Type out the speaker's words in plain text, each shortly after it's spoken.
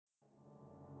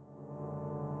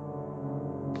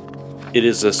It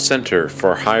is a center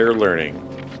for higher learning.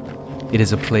 It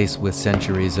is a place with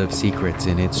centuries of secrets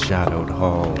in its shadowed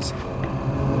halls.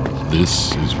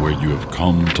 This is where you have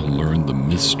come to learn the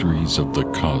mysteries of the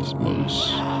cosmos.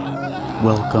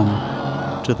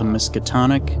 Welcome to the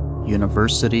Miskatonic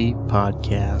University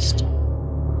Podcast.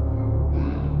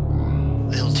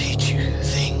 They'll teach you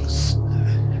things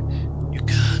you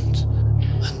can't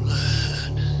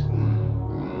unlearn.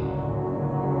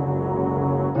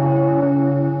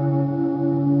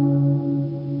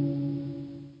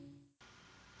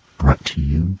 Brought to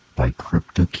you by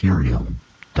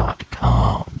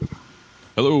CryptoCurium.com.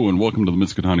 Hello and welcome to the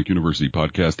Miskatonic University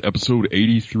Podcast, episode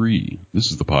 83.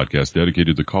 This is the podcast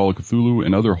dedicated to Call of Cthulhu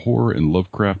and other horror and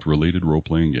Lovecraft-related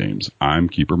role-playing games. I'm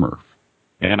Keeper Murph.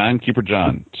 And I'm Keeper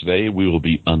John. Today we will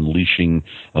be unleashing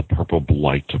a purple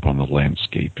blight upon the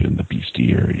landscape in the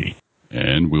bestiary.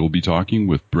 And we'll be talking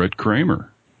with Brett Kramer.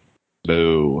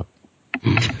 Hello.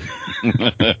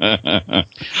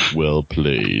 Well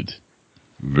played.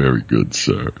 Very good,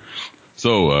 sir.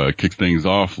 So, kick things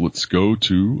off, let's go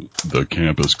to the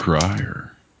Campus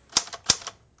Crier.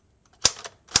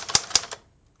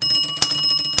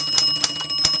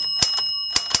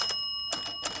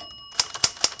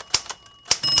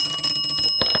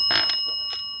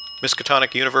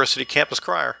 Miskatonic University Campus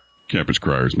Crier. Campus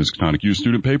Crier's Miskatonic U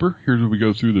student paper. Here's where we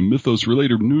go through the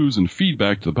Mythos-related news and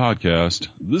feedback to the podcast.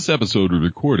 This episode was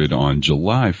recorded on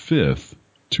July 5th,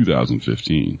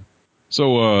 2015.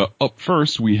 So, up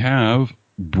first, we have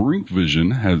Brink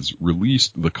Vision has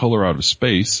released The Color Out of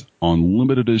Space on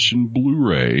limited edition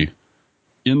Blu-ray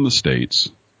in the States,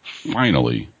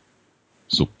 finally,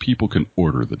 so people can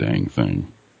order the dang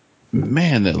thing.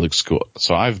 Man, that looks cool.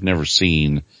 So I've never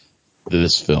seen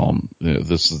this film.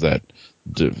 This is that,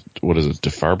 what is it,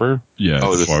 Defarber? Yeah,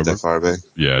 Defarber. Defarbe.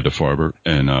 Yeah, Defarber.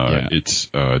 And it's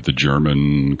the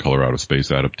German Color Out of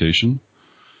Space adaptation.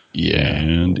 Yeah.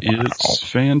 And it's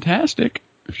fantastic.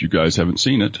 If you guys haven't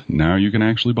seen it, now you can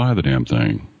actually buy the damn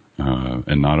thing,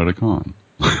 and not at a con.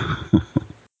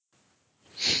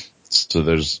 So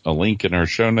there's a link in our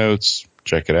show notes.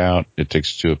 Check it out. It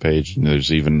takes you to a page, and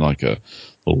there's even like a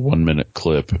little 1-minute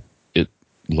clip. It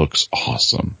looks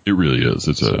awesome. It really is.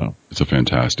 It's a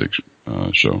fantastic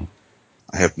show.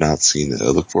 I have not seen it. I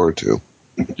look forward to.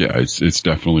 Yeah, it's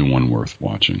definitely one worth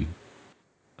watching.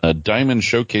 Diamond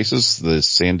showcases the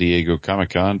San Diego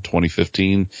Comic-Con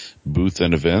 2015 booth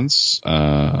and events.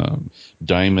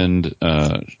 Diamond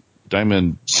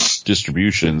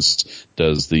Distributions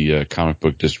does the comic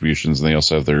book distributions, and they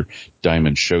also have their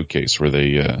Diamond Showcase where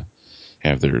they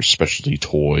have their specialty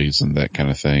toys and that kind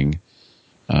of thing.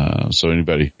 So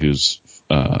anybody who's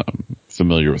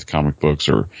familiar with comic books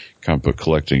or comic book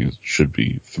collecting should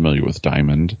be familiar with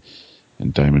Diamond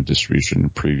and Diamond Distribution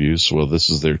Previews. Well, this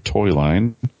is their toy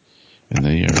line, and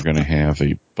they are going to have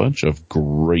a bunch of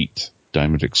great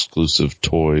Diamond exclusive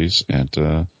toys at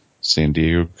San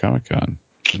Diego Comic-Con.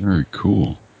 Very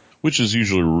cool. Which is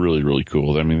usually really, really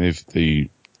cool. I mean, they've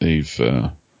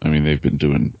been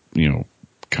doing,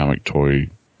 comic toy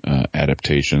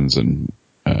adaptations and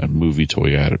movie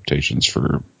toy adaptations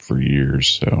for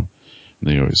years, so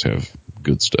they always have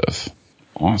good stuff.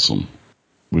 Awesome.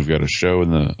 We've got a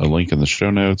link in the show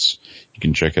notes. You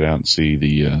can check it out and see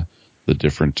the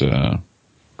different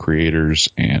creators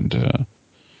and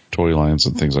toy lines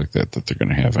and things like that they're going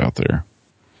to have out there.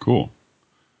 Cool.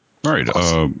 All right.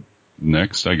 Awesome.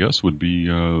 Next, I guess, would be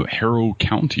Harrow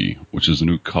County, which is a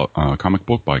new comic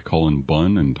book by Cullen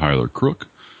Bunn and Tyler Crook.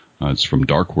 It's from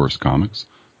Dark Horse Comics,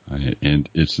 and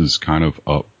it's this kind of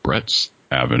up Brett's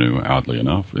avenue, oddly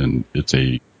enough, and it's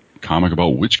a comic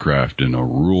about witchcraft in a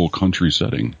rural country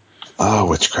setting. Oh,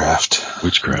 witchcraft.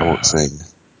 Witchcraft. I won't sing.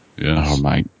 Yes. Oh,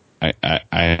 my. I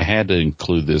had to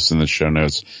include this in the show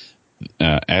notes.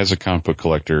 As a comic book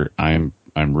collector, I'm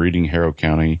reading Harrow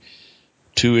County.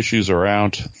 2 issues are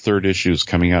out. 3rd issue is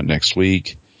coming out next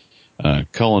week.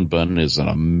 Cullen Bunn is an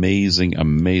amazing,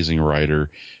 amazing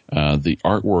writer. The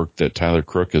artwork that Tyler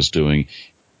Crook is doing,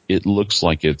 it looks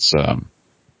like it's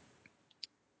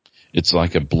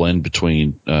like a blend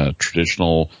between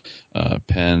traditional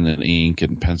pen and ink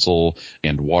and pencil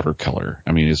and watercolor.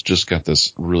 I mean, it's just got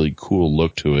this really cool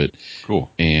look to it. Cool.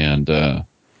 And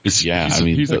he's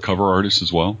a cover artist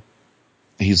as well.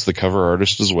 He's the cover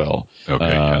artist as well. Okay,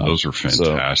 yeah, those are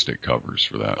fantastic covers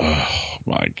for that. Oh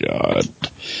my God.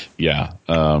 Yeah.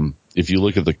 If you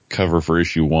look at the cover for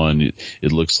issue 1,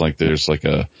 it looks like there's like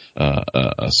a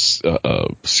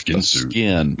skin suit.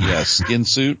 Skin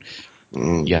suit.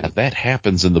 Yeah, that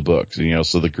happens in the book.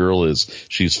 So the girl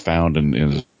she's found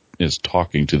and is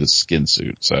talking to the skin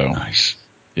suit. So nice.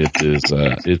 It is,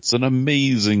 it's an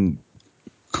amazing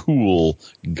cool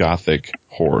gothic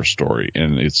horror story,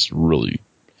 and it's really.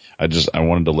 I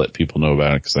wanted to let people know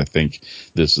about it because I think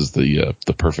this is the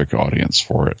perfect audience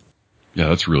for it. Yeah,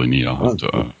 that's really neat. I'll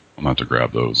have to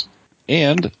grab those.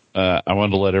 And I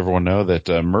wanted to let everyone know that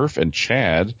Murph and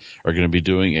Chad are going to be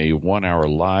doing a 1-hour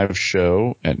live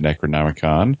show at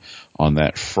Necronomicon on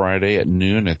that Friday at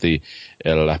noon at the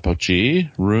El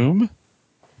Apogee room.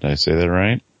 Did I say that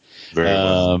right? Very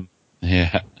well.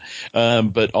 Yeah.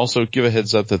 But also give a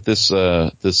heads up that this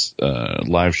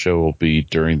live show will be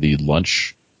during the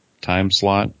lunch time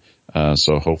slot.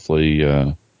 So hopefully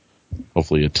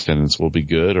attendance will be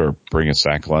good, or bring a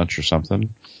sack lunch or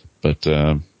something. But,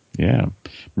 yeah.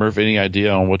 Murph, any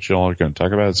idea on what y'all are going to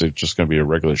talk about? Is it just going to be a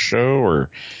regular show, or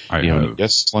any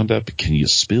guests lined up? Can you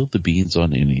spill the beans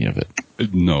on any of it?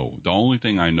 No. The only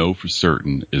thing I know for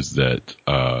certain is that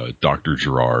Dr.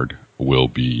 Gerard will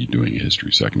be doing a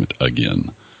history segment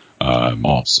again.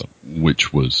 Awesome.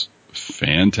 Which was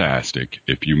fantastic.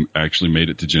 If you actually made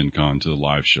it to Gen Con, to the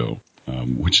live show,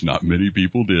 which not many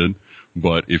people did,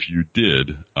 but if you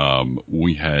did,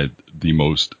 we had the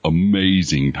most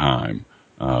amazing time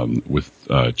with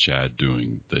Chad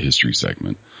doing the history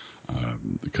segment,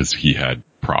 because he had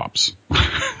props.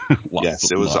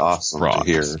 Yes, it was awesome to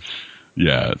hear.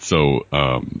 Yeah, so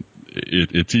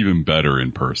it's even better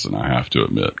in person, I have to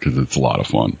admit, because it's a lot of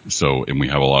fun. So, and we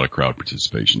have a lot of crowd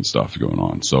participation stuff going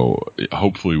on. So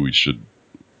hopefully we should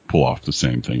pull off the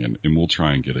same thing, and we'll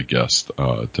try and get a guest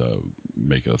to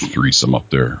make a threesome up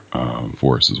there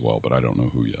for us as well, but I don't know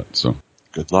who yet. So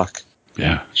good luck.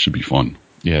 Yeah, it should be fun.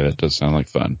 Yeah, that does sound like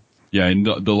fun. Yeah, and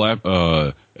the lab,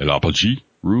 El Apogee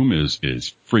room is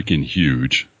freaking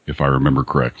huge, if I remember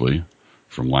correctly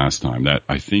from last time. That,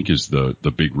 I think, is the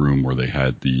big room where they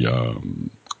had the,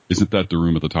 isn't that the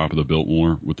room at the top of the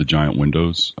Biltmore with the giant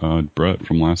windows, Brett,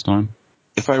 from last time?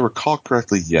 If I recall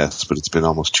correctly, yes, but it's been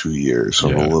almost 2 years, so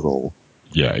I'm a little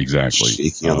exactly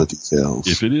shaky on the details.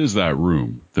 If it is that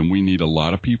room, then we need a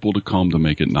lot of people to come to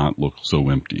make it not look so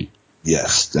empty.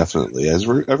 Yes, definitely.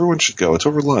 Everyone should go. It's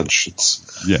over lunch.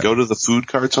 Go to the food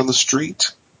carts on the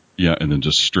street. Yeah, and then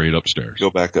just straight upstairs. Go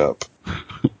back up.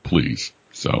 Please.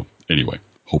 So, anyway,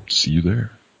 hope to see you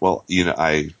there. Well,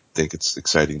 I think it's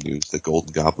exciting news that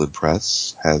Golden Goblin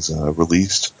Press has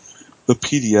released the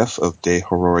PDF of De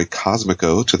Horrore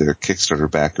Cosmico to their Kickstarter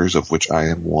backers, of which I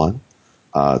am one.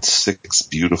 It's 6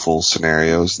 beautiful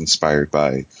scenarios inspired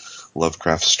by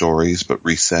Lovecraft stories, but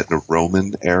reset in a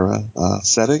Roman era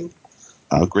setting.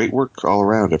 Great work all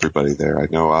around, everybody there. I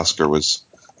know Oscar was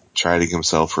chiding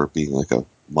himself for being like a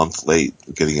month late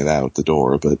getting it out the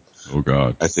door, but oh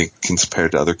god, I think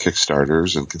compared to other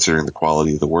Kickstarters and considering the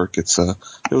quality of the work, it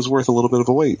was worth a little bit of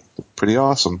a wait. Pretty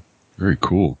awesome. Very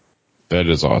cool. That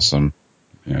is awesome.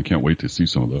 Yeah, I can't wait to see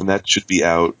some of those. And that should be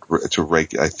out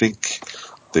I think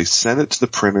they sent it to the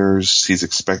printers. He's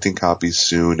expecting copies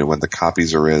soon, and when the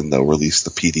copies are in, they'll release the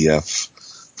PDF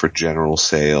for general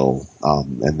sale,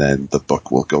 and then the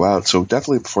book will go out. So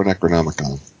definitely before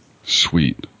Necronomicon.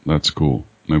 Sweet. That's cool.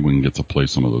 Maybe we can get to play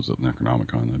some of those at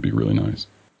Necronomicon. That'd be really nice.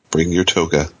 Bring your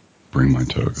toga. Bring my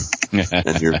toga.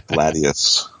 And your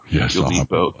gladius. Yes, You'll need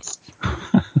both.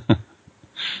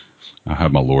 I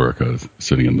have my Lorica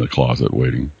sitting in the closet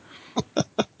waiting.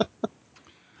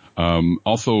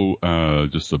 Also,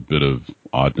 just a bit of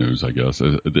odd news, I guess.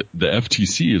 The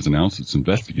FTC has announced it's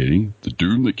investigating the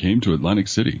doom that came to Atlantic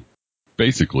City.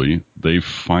 Basically, they've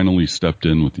finally stepped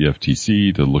in with the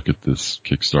FTC to look at this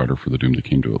Kickstarter for the doom that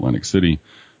came to Atlantic City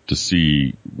to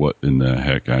see what in the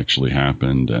heck actually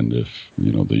happened, and if,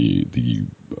 the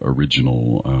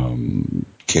original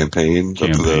campaign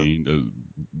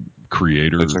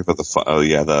creator.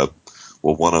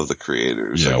 One of the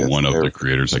creators. Yeah, one of the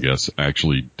creators, I guess,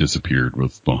 actually disappeared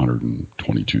with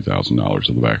 $122,000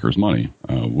 of the backers' money,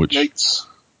 which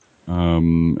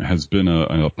has been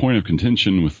a point of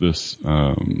contention with this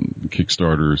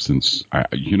Kickstarter since,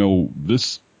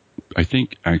 this, I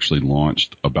think, actually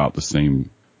launched about the same.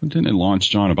 Didn't it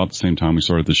launch, John, about the same time we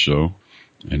started this show?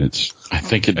 And I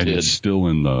think it did. It's still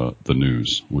in the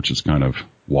news, which is kind of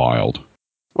wild.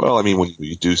 Well, I mean, when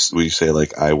you say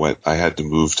like I had to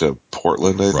move to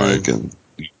Portland, I think, and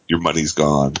your money's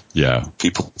gone. Yeah.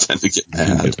 People tend to get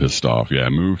mad. Get pissed off. Yeah. I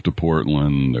moved to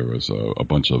Portland. There was a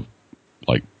bunch of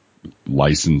like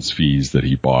license fees that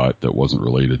he bought that wasn't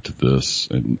related to this,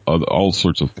 and all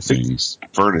sorts of things.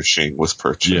 Furnishing was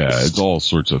purchased. Yeah. It's all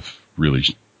sorts of really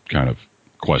kind of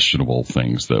questionable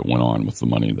things that went on with the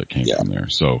money that came from there.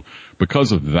 So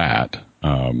because of that,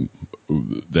 the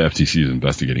FTC is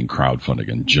investigating crowdfunding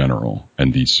in general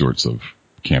and these sorts of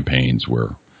campaigns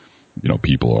where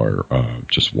people are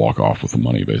just walk off with the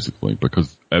money basically,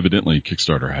 because evidently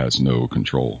Kickstarter has no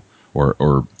control,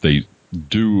 or they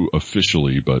do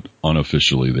officially, but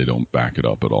unofficially they don't back it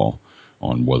up at all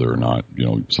on whether or not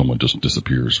someone just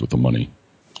disappears with the money.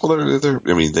 Well,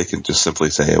 they can just simply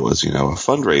say it was, a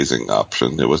fundraising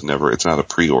option. It's not a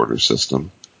pre-order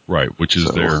system. Right, which is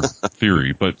their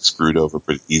theory, but screwed over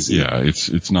pretty easy. Yeah,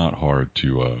 it's not hard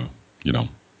to,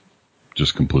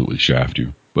 just completely shaft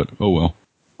you, but oh well.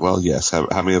 Well, yes. How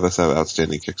many of us have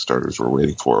outstanding Kickstarters we're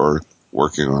waiting for or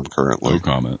working on currently? No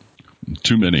comment.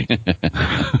 Too many.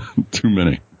 Too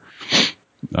many.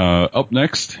 Up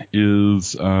next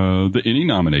is, the Any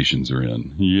nominations are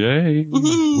in. Yay.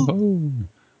 Whoa.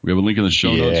 We have a link in the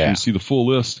show notes. You can see the full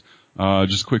list.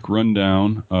 Just a quick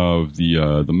rundown of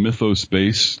the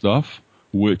Mythos-based stuff,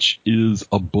 which is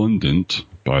abundant,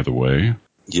 by the way.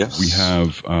 Yes. We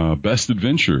have Best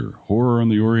Adventure, Horror on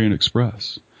the Orient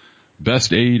Express.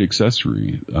 Best Aid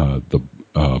Accessory, the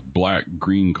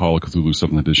Black-Green Call of Cthulhu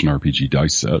 7th Edition RPG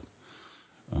dice set.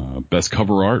 Best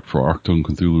Cover Art for Achtung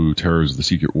Cthulhu Terrors of the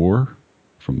Secret War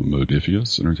from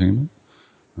Modiphius Entertainment.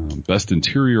 Best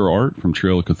Interior Art from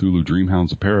Trail of Cthulhu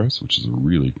Dreamhounds of Paris, which is a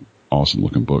really awesome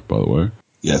looking book, by the way.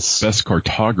 Yes. Best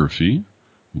Cartography,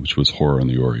 which was Horror on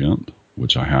the Orient,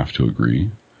 which I have to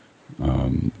agree.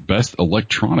 Best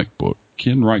Electronic Book,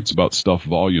 Ken Writes About Stuff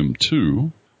Volume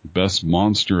 2. Best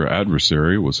Monster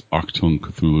Adversary was Achtung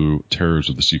Cthulhu Terrors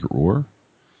of the Secret War.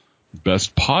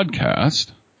 Best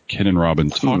Podcast, Ken and Robin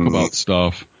Talk About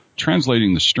Stuff,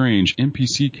 Translating the Strange,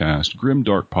 NPC Cast, Grim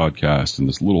Dark Podcast, and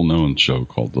this little known show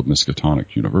called the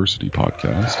Miskatonic University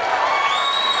Podcast.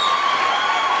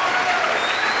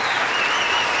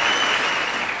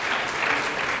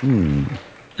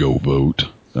 Go vote.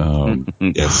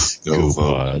 Yes, go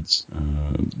vote.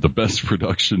 The best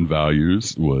production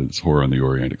values was Horror on the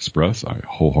Orient Express. I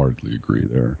wholeheartedly agree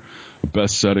there.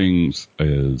 Best settings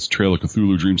is Trail of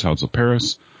Cthulhu Dreams House of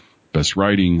Paris. Best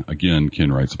writing, again,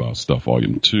 Ken Writes About Stuff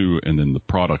Volume 2. And then the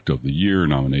product of the year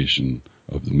nomination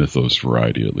of the Mythos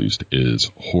variety, at least, is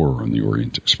Horror on the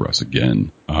Orient Express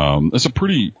again. That's a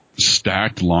pretty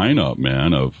stacked lineup,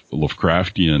 man, of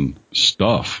Lovecraftian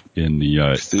stuff in the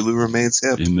Cthulhu remains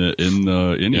hip. in the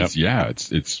Indies. Yeah,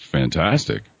 it's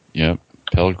fantastic. Yep.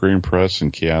 Pelgrane Press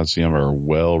and Chaosium are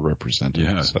well represented.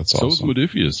 Yeah, so that's so awesome. was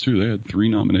Modiphius too. They had two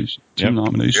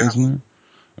nominations in there.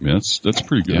 I mean, that's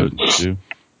pretty good. Too.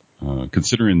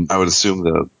 Considering I would assume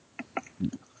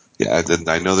I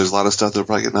know there's a lot of stuff that'll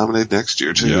probably get nominated next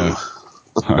year too. Yeah,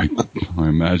 I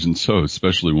imagine so,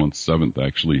 especially once 7th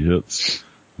actually hits.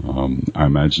 I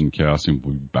imagine Chaosium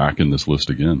will be back in this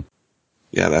list again.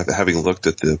 Yeah, having looked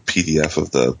at the PDF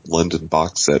of the London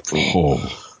box set from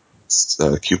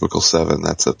Cubicle 7,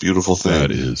 that's a beautiful thing.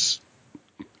 That is,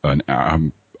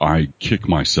 I kick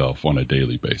myself on a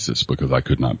daily basis because I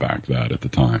could not back that at the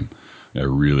time. I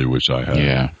really wish I had.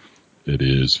 Yeah. It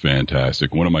is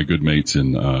fantastic. One of my good mates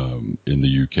in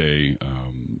the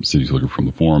UK, Cities Looking from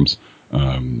the Forums,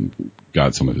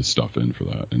 got some of his stuff in for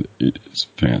that, and it is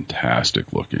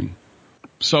fantastic looking.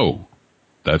 So,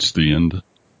 that's the end.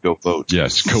 Go vote.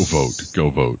 Yes, go vote. Go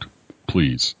vote.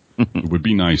 Please. It would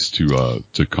be nice to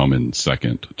come in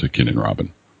second to Ken and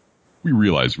Robin. We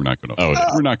realize we're not going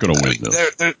to win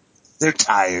this. They're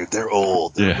tired. They're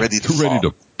old. They're ready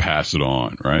to pass it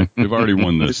on, right? They've already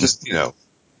won this. It's just,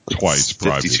 twice.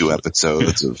 52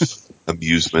 episodes of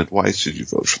amusement. Why should you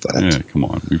vote for that? Yeah, come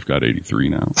on. We've got 83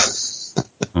 now.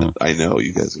 I know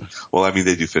you guys. Well, I mean,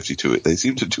 they do 52. They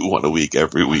seem to do one a week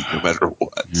every week, no matter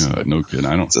what. Yeah, no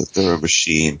kidding. They're a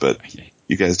machine, but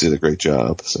you guys did a great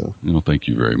job. So, thank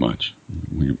you very much.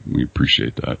 We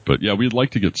appreciate that. But yeah, we'd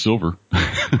like to get silver.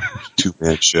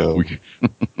 2-man show.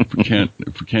 If we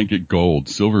can't get gold,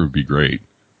 silver would be great.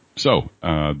 So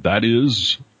that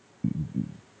is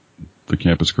the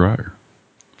Campus Crier.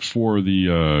 For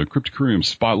the Cryptocurium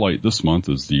Spotlight this month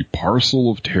is the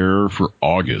Parcel of Terror for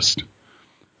August,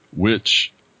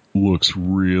 which looks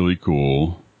really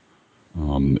cool.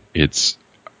 Have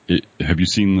you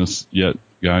seen this yet,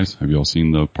 guys? Have you all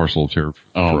seen the Parcel of Terror for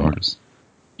August?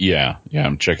 Yeah,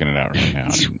 I'm checking it out right now.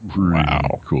 It's really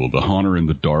cool. The Haunter in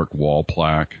the Dark wall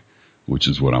plaque, which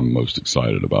is what I'm most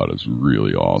excited about, is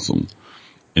really awesome.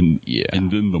 And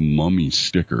then the Mummy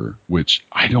sticker, which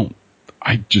I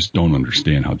just don't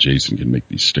understand how Jason can make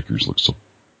these stickers look so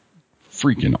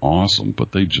freaking awesome,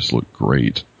 but they just look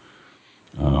great.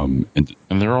 And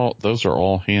those are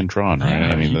all hand drawn, right? Yeah,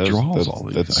 I mean, he draws all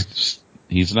these.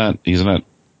 He's not,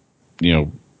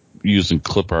 using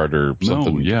clip art or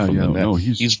something. No,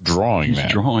 he's drawing that.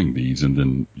 He's drawing these and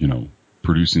then,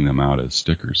 producing them out as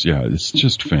stickers. Yeah, it's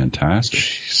just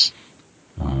fantastic.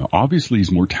 Obviously,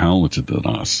 he's more talented than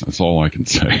us. That's all I can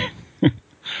say.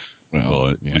 Well,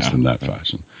 at least in that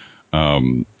fashion.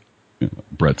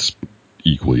 Brett's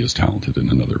equally as talented in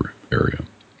another area.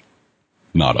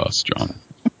 Not us, John.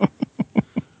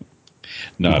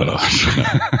 Not us.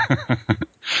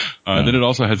 Then it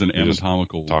also has an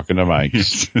anatomical... Talking to Mike.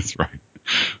 Yes, that's right.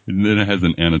 And then it has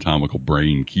an anatomical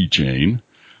brain keychain,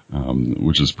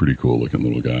 which is pretty cool looking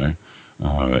little guy.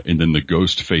 And then the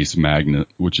ghost face magnet,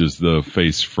 which is the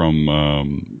face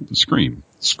from Scream.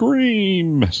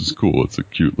 Scream! This is cool. It's a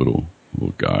cute little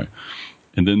guy.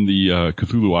 And then the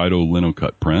Cthulhu Idol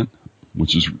linocut print,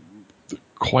 which is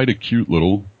quite a cute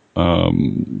little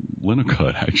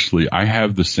linocut, actually. I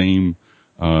have the same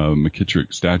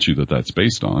McKittrick statue that's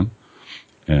based on.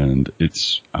 And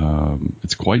it's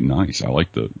quite nice. I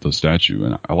like the statue,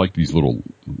 and I like these little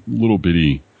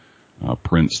bitty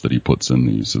prints that he puts in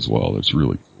these as well. It's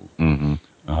really cool.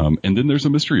 Mm-hmm. And then there's a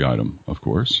mystery item, of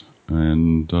course,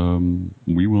 and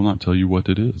we will not tell you what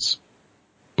it is,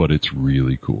 but it's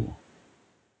really cool.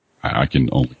 I can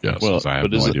only guess. Well, I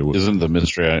have no idea what. Isn't the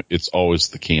mystery? It's always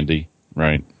the candy,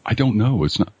 right? I don't know.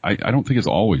 It's not. I don't think it's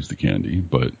always the candy,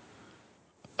 but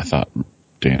I thought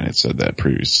Dan had said that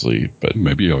previously, but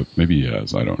maybe he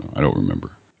has. I don't know. I don't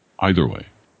remember. Either way,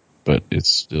 but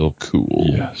it's still cool.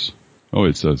 Yes. Oh,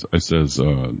 it says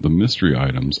the mystery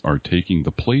items are taking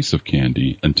the place of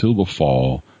candy until the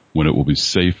fall, when it will be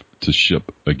safe to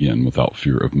ship again without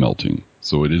fear of melting.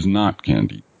 So it is not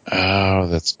candy. Oh,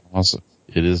 that's awesome.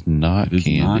 It is not candy. It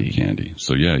is not candy.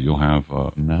 So yeah, you'll have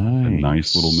a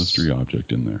nice little mystery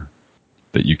object in there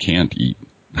that you can't eat.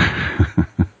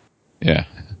 Yeah.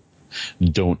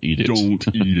 Don't eat it.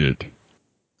 Don't eat it.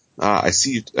 I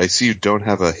see you don't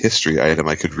have a history item.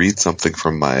 I could read something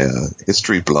from my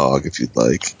history blog if you'd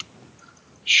like.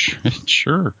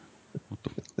 Sure.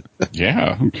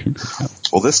 Yeah.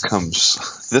 Well, this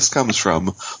comes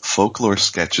from Folklore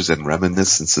Sketches and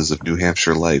Reminiscences of New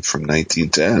Hampshire Life from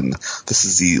 1910. This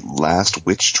is the last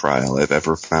witch trial I've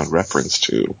ever found reference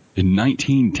to. In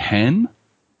 1910?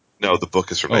 No, the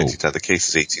book is from 1910. The case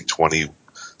is 1820,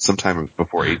 sometime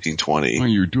before 1820. Well,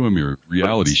 you're doing your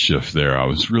reality shift there. I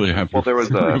was really having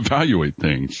to evaluate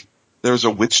things. There was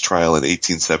a witch trial in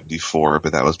 1874,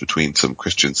 but that was between some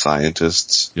Christian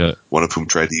scientists, one of whom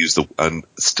tried to use the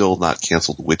still not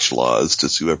canceled witch laws to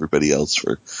sue everybody else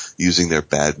for using their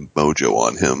bad mojo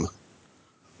on him.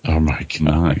 Oh my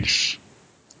gosh.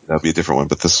 That'd be a different one,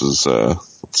 but this was,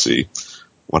 let's see.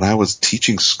 When I was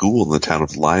teaching school in the town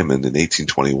of Lyman in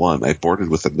 1821, I boarded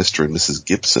with a Mr. and Mrs.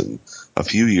 Gibson. A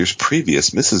few years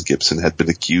previous, Mrs. Gibson had been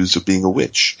accused of being a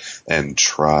witch and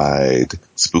tried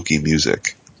spooky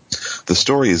music. The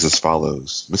story is as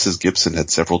follows. Mrs. Gibson had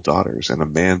several daughters, and a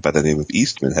man by the name of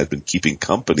Eastman had been keeping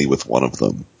company with one of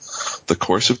them. The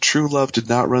course of true love did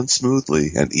not run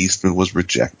smoothly, and Eastman was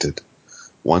rejected.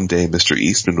 One day, Mr.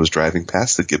 Eastman was driving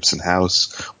past the Gibson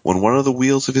house when one of the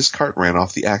wheels of his cart ran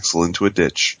off the axle into a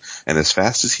ditch, and as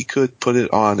fast as he could put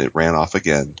it on, it ran off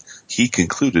again. He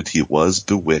concluded he was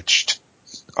bewitched.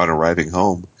 On arriving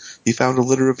home, he found a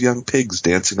litter of young pigs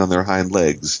dancing on their hind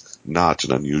legs, not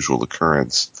an unusual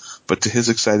occurrence, but to his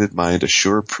excited mind a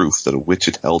sure proof that a witch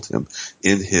had held him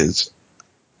and his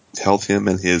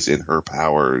in her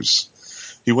powers.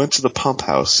 He went to the pump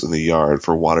house in the yard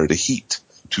for water to heat,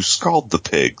 to scald the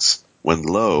pigs, when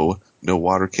lo, no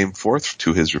water came forth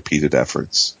to his repeated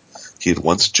efforts. He had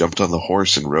once jumped on the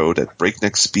horse and rode at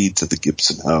breakneck speed to the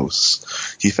Gibson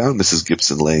house. He found Mrs.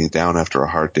 Gibson laying down after a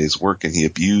hard day's work, and the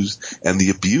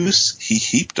abuse he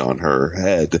heaped on her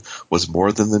head was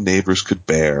more than the neighbors could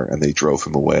bear, and they drove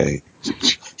him away.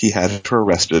 He had her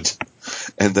arrested,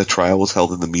 and the trial was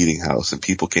held in the meeting house, and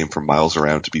people came from miles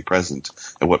around to be present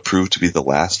at what proved to be the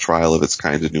last trial of its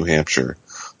kind in New Hampshire.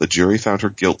 The jury found her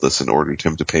guiltless and ordered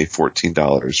him to pay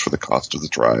 $14 for the cost of the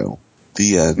trial.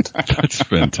 The end. That's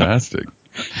fantastic.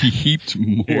 He heaped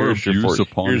more abuse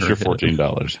upon her. Here's your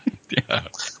 $14. Yeah.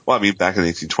 Well, I mean, back in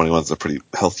 1821, it's a pretty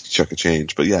healthy chunk of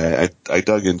change. But yeah, I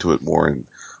dug into it more and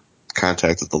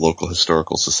contacted the local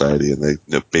historical society, and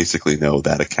they basically know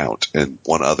that account and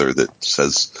one other that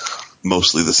says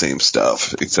mostly the same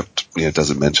stuff, except it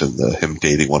doesn't mention him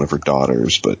dating one of her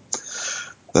daughters. But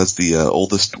that's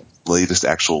the latest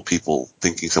actual people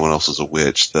thinking someone else is a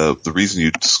witch. The reason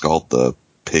you scald the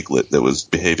piglet that was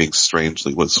behaving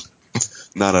strangely was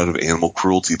not out of animal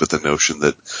cruelty, but the notion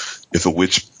that if a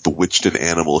witch bewitched an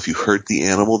animal, if you hurt the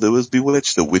animal that was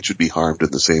bewitched, the witch would be harmed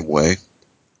in the same way.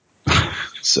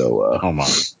 So, oh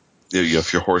my!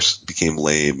 If your horse became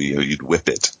lame, you'd whip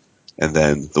it, and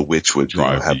then the witch would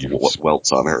have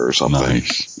welts on her or something.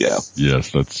 Nice. Yeah.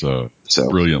 Yes, that's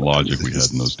brilliant logic we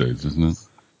had in those days, isn't it?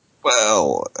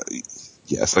 Well,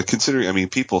 Yes, considering, I mean,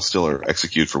 people still are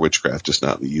executed for witchcraft, just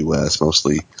not in the U.S.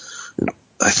 Mostly,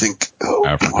 I think,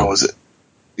 Africa. what was it?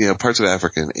 Yeah, parts of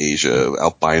Africa and Asia,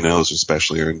 albinos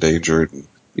especially are endangered. And,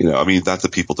 I mean, not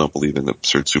that people don't believe in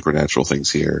absurd supernatural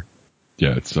things here.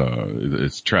 Yeah,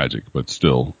 it's tragic, but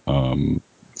still.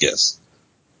 Yes.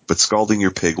 But scalding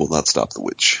your pig will not stop the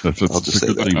witch. That's a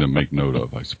good thing to make note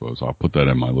of, I suppose. I'll put that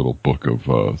in my little book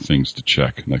of things to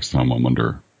check next time I'm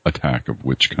under attack of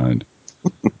which kind.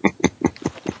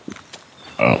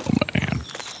 Oh, man.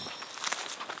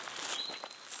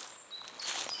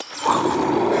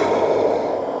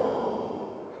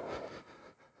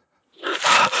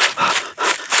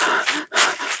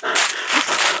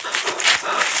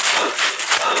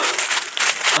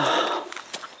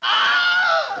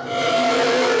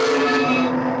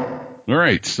 All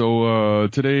right, so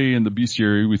today in the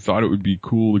bestiary, we thought it would be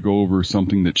cool to go over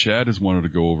something that Chad has wanted to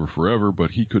go over forever,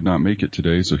 but he could not make it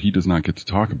today, so he does not get to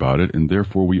talk about it, and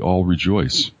therefore we all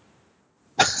rejoice.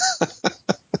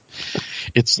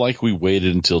 It's like we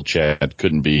waited until Chad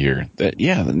couldn't be here.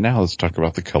 Now let's talk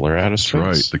about the color out of space.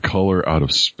 That's right, the color out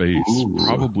of space. Ooh.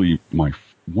 Probably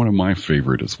one of my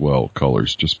favorite as well,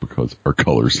 colors, just because, or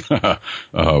colors.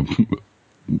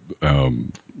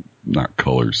 Not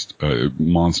colors,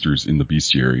 monsters in the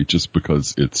bestiary, just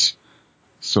because it's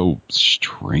so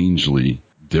strangely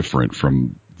different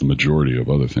from the majority of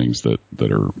other things that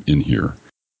are in here.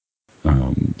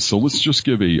 So let's just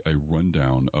give a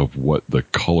rundown of what the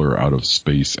color out of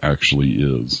space actually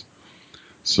is.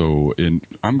 So,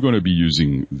 I'm going to be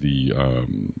using the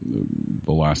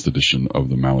last edition of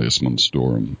the Malleus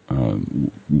Monstorum,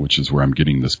 which is where I'm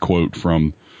getting this quote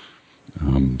from.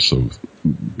 So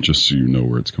just so you know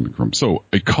where it's coming from. So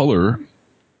a color,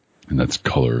 and that's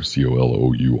color,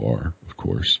 C-O-L-O-U-R, of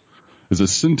course, is a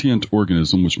sentient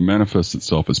organism which manifests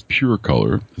itself as pure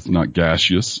color. It's not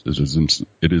gaseous.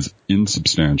 It is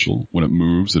insubstantial. When it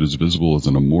moves, it is visible as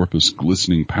an amorphous,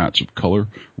 glistening patch of color,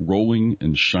 rolling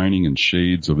and shining in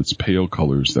shades of its pale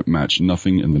colors that match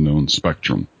nothing in the known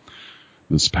spectrum.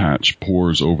 This patch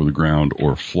pours over the ground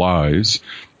or flies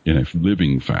in a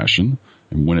living fashion,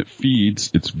 and when it feeds,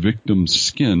 its victim's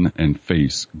skin and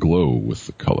face glow with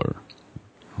the color.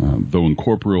 Though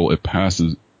incorporeal,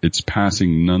 its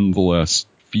passing nonetheless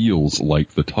feels like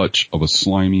the touch of a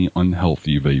slimy,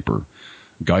 unhealthy vapor.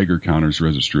 Geiger counters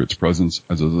register its presence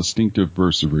as a distinctive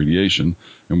burst of radiation,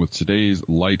 and with today's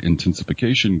light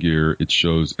intensification gear, it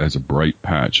shows as a bright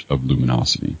patch of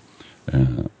luminosity.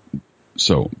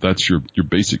 So that's your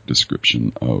basic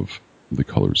description of the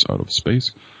colors out of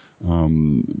space.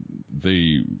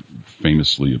 They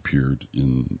famously appeared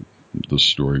in the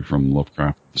story from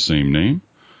Lovecraft, the same name,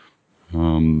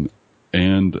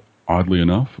 and oddly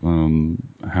enough,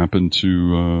 happened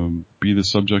to be the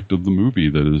subject of the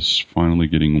movie that is finally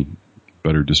getting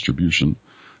better distribution,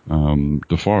 Die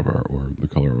Farbe, or The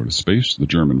Color Out of Space, the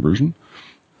German version,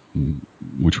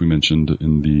 which we mentioned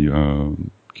in the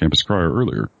Campus Crier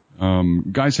earlier.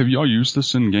 Guys, have y'all used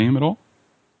this in game at all?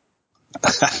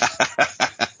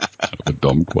 A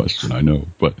dumb question, I know,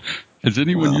 but has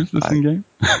anyone used this in game?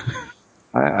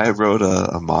 I wrote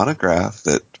a monograph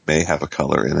that may have a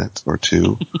color in it or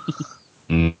two.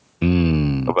 But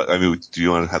I mean, do you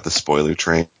want to have the spoiler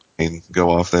train go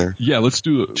off there? Yeah, let's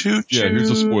do it. Yeah, here's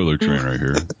a spoiler train right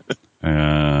here.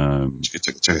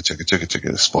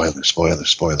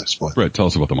 Spoiler. Brett, tell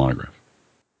us about the monograph.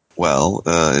 Well,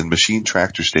 in Machine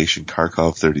Tractor Station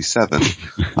Kharkov 37,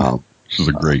 this is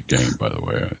a great game, by the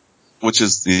way. Which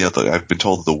is, I've been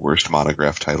told the worst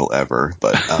monograph title ever,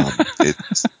 but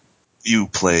you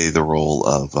play the role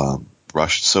of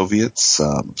Russian Soviets,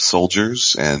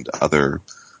 soldiers, and other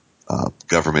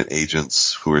government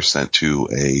agents who were sent to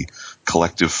a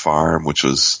collective farm, which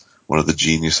was one of the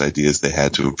genius ideas they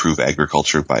had to improve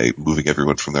agriculture by moving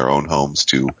everyone from their own homes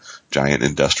to giant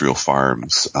industrial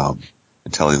farms, and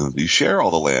telling them, you share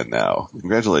all the land now.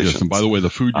 Congratulations. Yes, and by the way,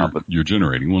 the food you're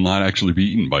generating will not actually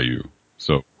be eaten by you.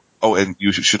 So. Oh, and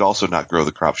you should also not grow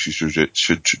the crops you should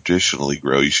traditionally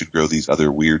grow. You should grow these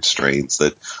other weird strains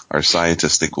that our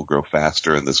scientists think will grow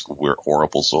faster in this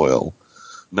horrible soil.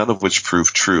 None of which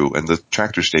proved true. And the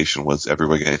tractor station was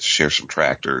everybody going to share some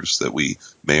tractors that we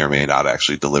may or may not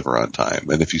actually deliver on time.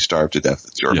 And if you starve to death,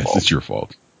 it's your fault. Yes, it's your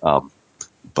fault.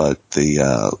 But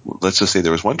let's just say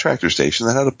there was one tractor station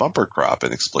that had a bumper crop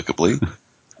inexplicably,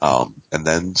 and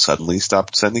then suddenly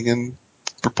stopped sending in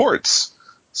reports.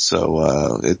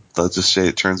 So, let's just say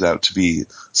it turns out to be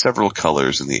several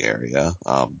colors in the area.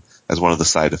 As one of the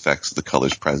side effects of the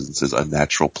color's presence is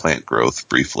unnatural plant growth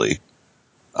briefly.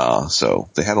 So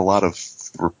they had a lot of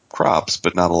crops,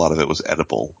 but not a lot of it was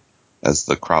edible, as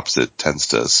the crops it tends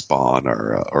to spawn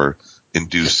or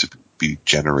induce be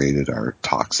generated are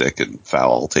toxic and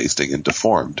foul tasting and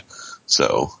deformed.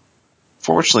 So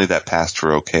fortunately that passed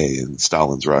for okay in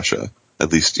Stalin's Russia.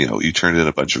 At least, you turned in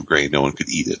a bunch of grain, no one could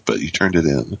eat it, but you turned it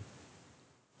in.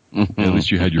 Mm-hmm. At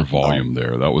least you had your volume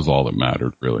there. That was all that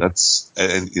mattered, really. It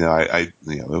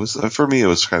was, for me, it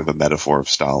was kind of a metaphor of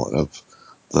Stalin, of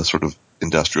the sort of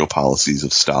industrial policies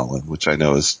of Stalin, which I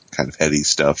know is kind of heady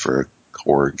stuff for a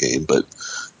horror game, but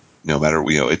no matter,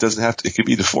 it doesn't have to, it can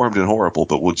be deformed and horrible,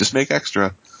 but we'll just make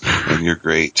extra and you're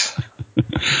great.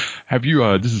 Have you,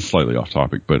 this is slightly off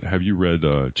topic, but have you read,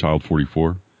 Child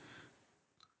 44?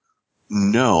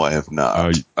 No, I have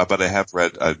not. But I have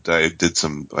read, I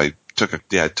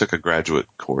took a graduate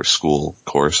school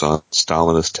course on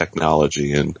Stalinist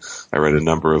technology, and I read a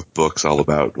number of books all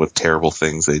about what terrible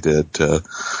things they did to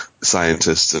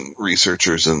scientists and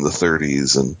researchers in the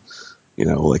 30s, and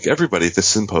like everybody at the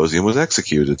symposium was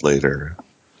executed later.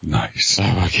 Nice.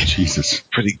 Oh, okay. Jesus.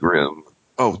 Pretty grim.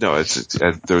 Oh no,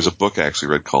 there was a book I actually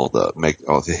read called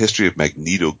The History of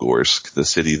Magnitogorsk, the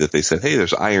city that they said, hey,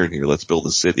 there's iron here, let's build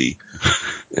a city.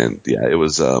 And yeah, it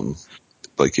was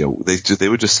they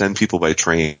would just send people by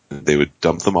train. They would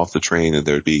dump them off the train, and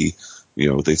there would be,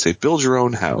 they'd say, build your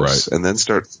own house, right, and then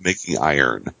start making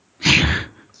iron.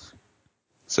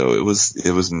 So it was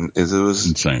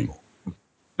insane.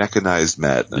 Mechanized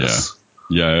madness.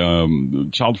 Yeah.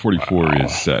 Child 44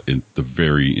 is set in the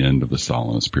very end of the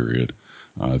Stalinist period.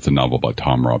 It's a novel by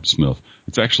Tom Rob Smith.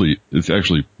 It's actually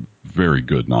very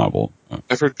good novel.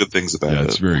 I've heard good things about it. Yeah,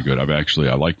 it's very good.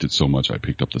 I liked it so much I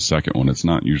picked up the second one. It's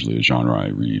not usually a genre I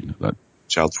read.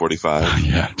 Child 45?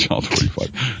 Yeah, Child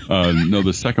 45. No,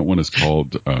 the second one is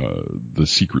called The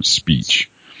Secret Speech.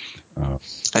 I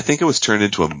think it was turned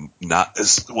into a not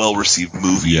as well received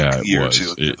movie a year or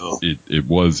two ago. It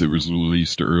was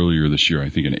released earlier this year, I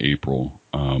think in April.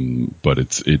 But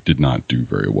it did not do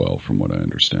very well from what I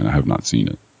understand. I have not seen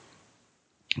it.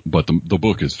 But the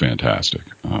book is fantastic.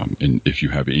 And if you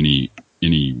have any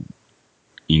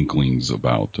inklings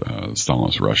about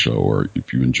Stalinist Russia, or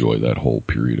if you enjoy that whole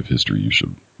period of history, you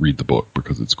should read the book,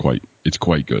 because it's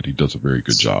quite good. He does a very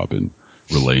good job in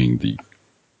relaying the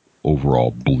overall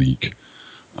bleak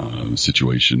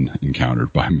situation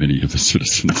encountered by many of the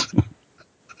citizens.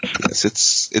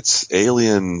 Yes, it's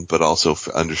alien, but also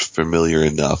familiar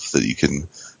enough that you can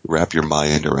wrap your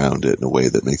mind around it in a way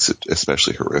that makes it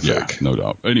especially horrific. Yeah, no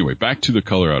doubt. Anyway, back to The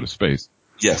Color Out of Space.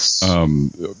 Yes.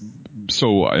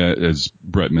 So as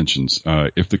Brett mentions,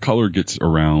 if the color gets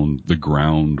around the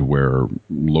ground where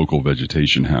local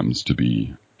vegetation happens to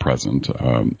be present,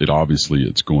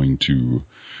 it's going to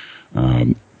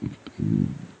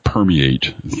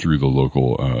permeate through the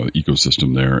local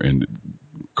ecosystem there and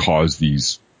cause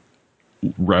these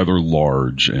rather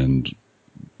large and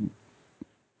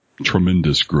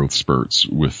tremendous growth spurts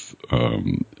with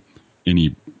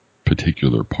any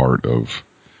particular part of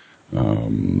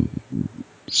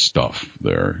stuff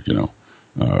there,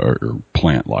 or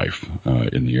plant life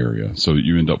in the area. So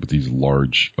you end up with these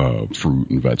large fruit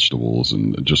and vegetables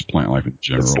and just plant life in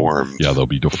general. Deformed. Yeah, they'll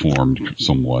be deformed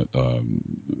somewhat.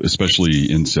 Especially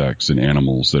insects and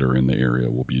animals that are in the area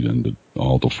will be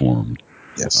all deformed.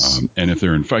 Yes. And if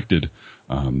they're infected,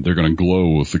 they're going to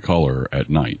glow with the color at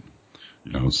night.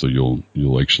 So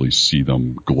you'll actually see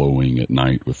them glowing at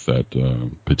night with that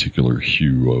particular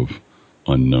hue of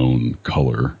unknown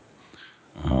color.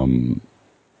 And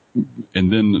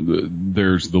then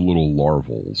there's the little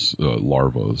larvas,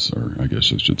 or I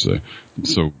guess I should say.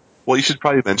 So, well, you should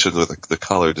probably mention the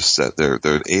color, just that they're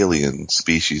an alien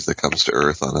species that comes to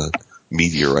Earth on a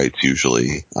meteorite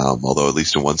usually. Although at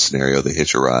least in one scenario they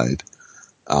hitch a ride.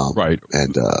 Right.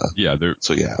 And,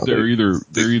 they're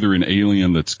either an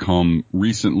alien that's come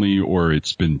recently, or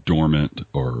it's been dormant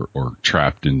or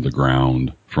trapped in the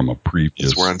ground from a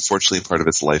previous. We're unfortunately part of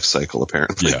its life cycle,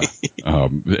 apparently. Yeah.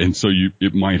 And so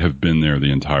it might have been there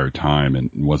the entire time and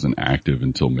wasn't active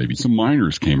until maybe some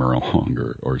miners came along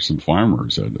or some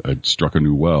farmers had struck a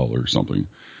new well or something,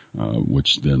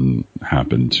 which then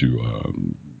happened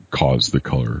to, cause the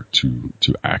color to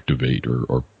activate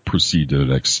or proceed to the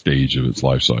next stage of its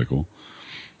life cycle.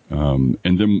 And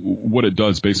then what it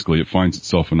does, basically, it finds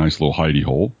itself a nice little hidey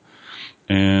hole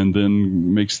and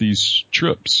then makes these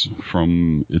trips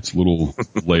from its little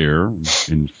lair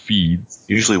and feeds.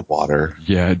 Usually water.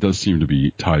 Yeah, it does seem to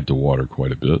be tied to water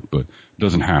quite a bit, but it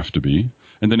doesn't have to be.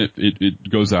 And then it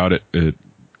goes out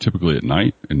typically at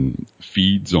night and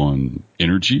feeds on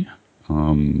energy,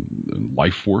 and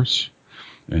life force,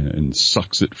 and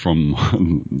sucks it from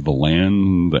the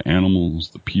land, the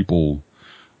animals, the people,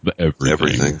 the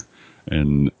everything.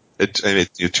 And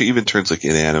It even turns like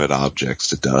inanimate objects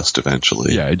to dust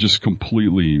eventually. Yeah, it just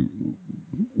completely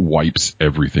wipes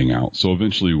everything out. So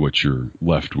eventually, what you're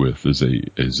left with is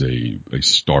a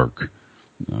stark,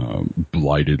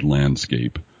 blighted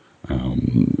landscape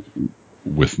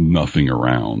with nothing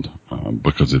around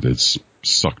because it has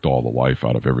sucked all the life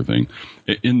out of everything.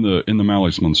 In the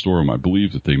Malleus Monstrorum, I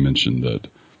believe that they mentioned that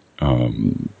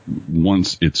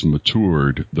once it's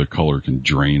matured, the color can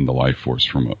drain the life force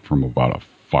from about a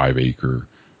 5-acre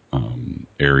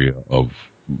area of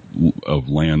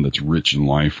land that's rich in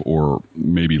life, or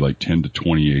maybe like 10 to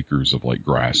 20 acres of like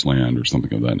grassland or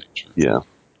something of that nature. Yeah.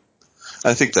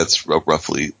 I think that's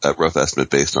roughly a rough estimate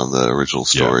based on the original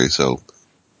story. Yeah. So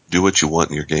do what you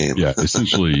want in your game. Yeah,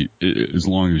 essentially, as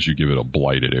long as you give it a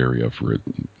blighted area for it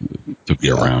to be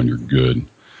around, you're good.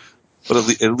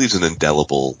 But it leaves an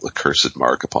indelible, accursed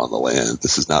mark upon the land.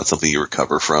 This is not something you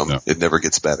recover from. No. It never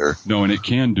gets better. No, and it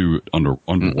can do it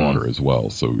underwater as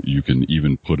well. So you can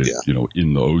even put it,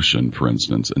 in the ocean, for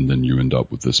instance, and then you end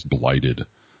up with this blighted,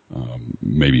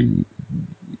 maybe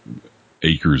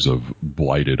acres of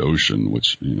blighted ocean,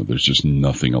 which, there's just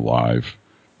nothing alive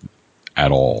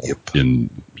at all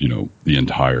in, the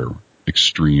entire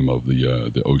extreme of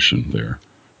the ocean there,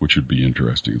 which would be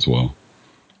interesting as well.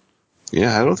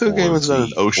 Yeah, I don't think the game has done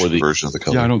an ocean version of the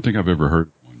color. Yeah, I don't think I've ever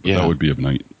heard one. But that would be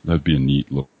that'd be a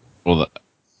neat look. Well,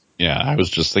 I was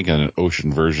just thinking an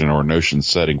ocean version or an ocean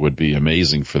setting would be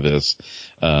amazing for this.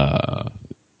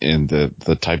 And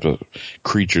the type of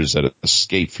creatures that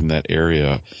escape from that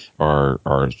area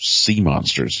are sea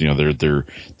monsters.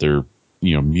 They're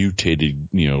mutated,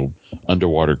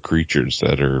 underwater creatures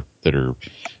that are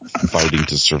fighting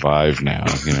to survive now,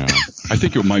 I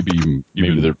think it might be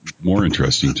even more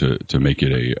interesting to make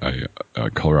it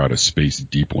a Color Out of Space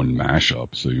Deep One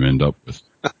mashup. So you end up with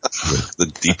the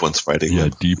deep ones fighting them.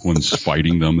 Yeah, deep ones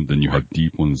fighting them, and then you have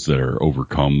deep ones that are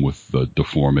overcome with the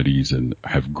deformities and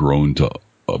have grown to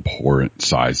abhorrent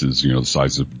sizes, the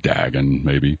size of Dagon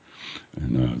maybe.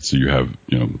 And so you have,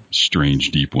 strange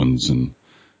deep ones and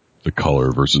the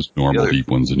color versus normal deep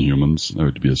ones in humans. That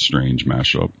would be a strange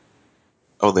mashup.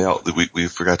 Oh, we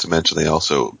forgot to mention they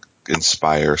also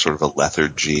inspire sort of a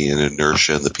lethargy and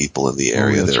inertia in the people in the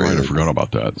area. That's right. I forgot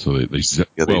about that. So they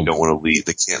don't want to leave.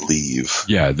 They can't leave.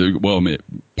 Yeah.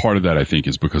 Part of that I think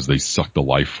is because they suck the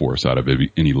life force out of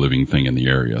any living thing in the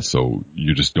area. So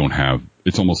you just don't have.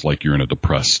 It's almost like you're in a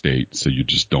depressed state. So you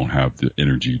just don't have the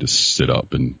energy to sit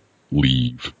up and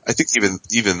leave. I think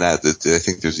even that I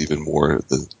think there's even more.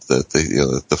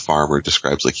 The farmer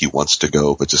describes like he wants to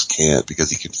go but just can't because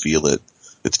he can feel it.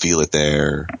 Feel it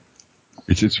there.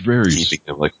 It's very keeping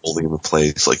him like holding him in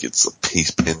place, like it's a piece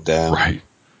pinned down. Right.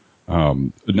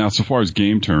 Now, so far as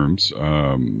game terms,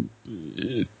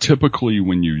 typically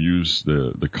when you use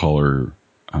the color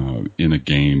in a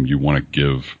game, you want to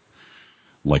give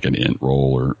like an int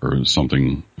roll or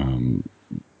something,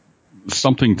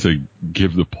 something to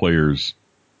give the players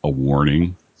a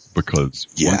warning, because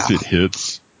once it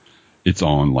hits, it's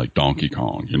on like Donkey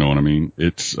Kong. You know what I mean?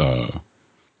 It's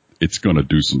going to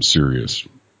do some serious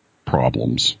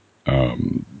problems.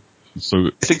 So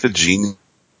I think the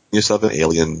genius of an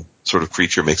alien sort of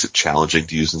creature makes it challenging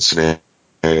to use in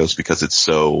scenarios because it's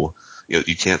so,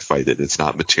 you can't fight it. It's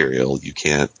not material. You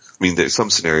can't, there's some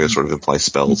scenarios sort of imply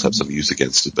spells have some use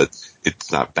against it, but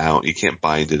it's not bound. You can't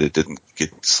bind it. It didn't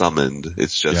get summoned.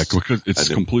 It's just, because it's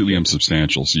completely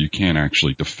insubstantial. So you can't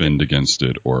actually defend against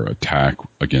it or attack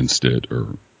against it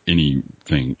or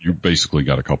anything. You basically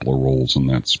got a couple of rolls and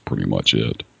that's pretty much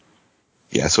it.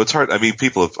 Yeah, so it's hard.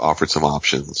 People have offered some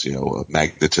options.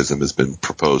 Magnetism has been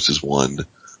proposed as one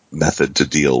method to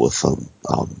deal with them.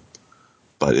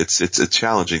 But it's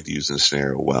challenging to use in a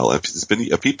scenario well. It's been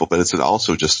people, but it's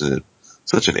also just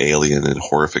such an alien and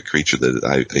horrific creature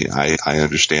that I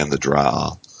understand the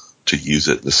draw to use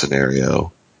it in the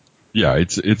scenario. Yeah,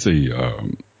 it's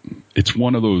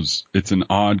one of those. It's an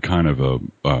odd kind of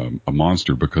a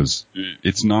monster because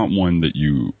it's not one that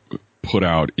you put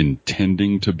out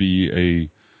intending to be a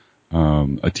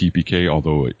TPK,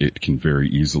 although it can very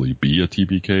easily be a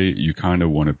TPK. You kind of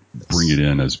want to bring it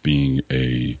in as being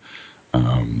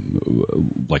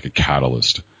like a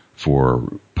catalyst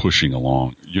for pushing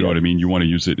along. You know what I mean? You want to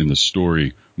use it in the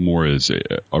story more as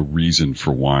a reason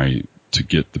for why to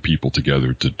get the people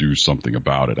together to do something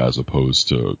about it, as opposed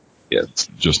to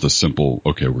just a simple,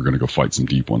 okay, we're going to go fight some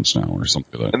deep ones now or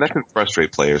something like that. And that can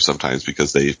frustrate players sometimes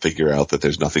because they figure out that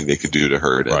there's nothing they can do to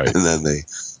hurt it. Right. And then they,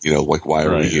 why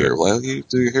are we here? Well, you're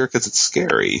here because it's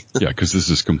scary. Yeah, because this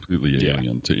is completely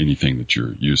alien to anything that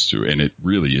you're used to. And it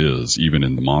really is, even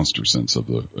in the monster sense of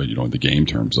the, in the game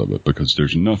terms of it, because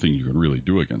there's nothing you can really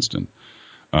do against it.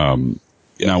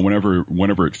 Now,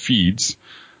 whenever it feeds,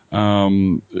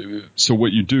 so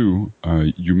what you do,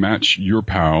 you match your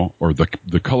POW or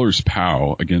the color's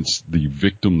POW against the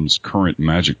victim's current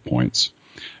magic points.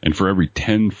 And for every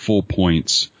 10 full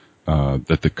points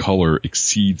that the color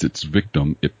exceeds its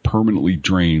victim, it permanently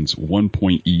drains 1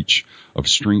 point each of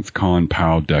Strength, Con,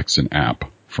 POW, Dex, and App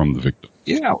from the victim.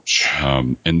 Ouch.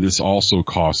 And this also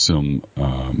costs him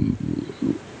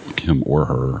or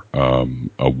her,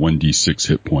 a 1d6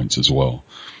 hit points as well.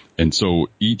 And so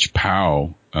each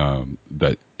POW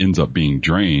that ends up being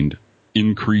drained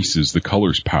increases the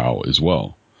color's POW as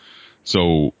well.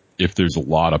 So if there's a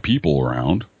lot of people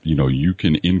around, you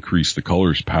can increase the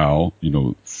color's POW,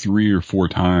 3 or 4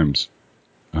 times,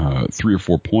 3 or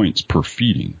 4 points per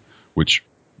feeding, which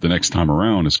the next time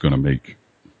around is going to make,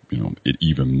 it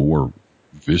even more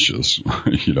vicious,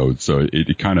 so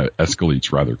it kind of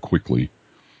escalates rather quickly.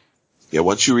 Yeah,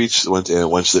 once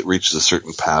it reaches a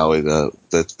certain POW,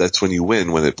 that's when you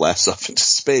win, when it blasts off into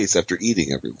space after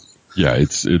eating everyone. Yeah,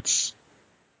 it's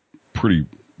pretty.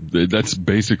 That's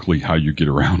basically how you get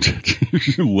around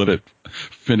it. You let it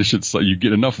finish it, so you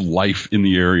get enough life in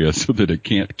the area so that it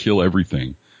can't kill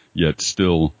everything, yet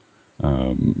still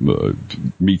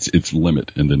meets its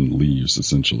limit and then leaves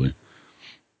essentially.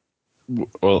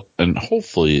 Well, and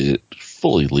hopefully it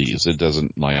fully leaves. It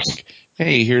doesn't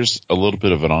hey, here's a little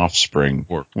bit of an offspring.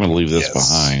 I'm going to leave this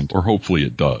behind. Or hopefully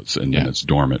it does, and then it's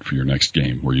dormant for your next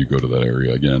game where you go to that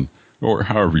area again, or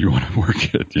however you want to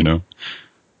work it,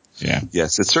 Yeah.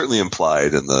 Yes, it's certainly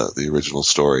implied in the original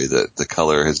story that the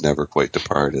color has never quite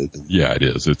departed. Yeah, it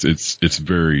is. It's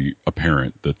very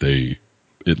apparent that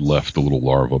it left the little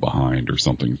larva behind or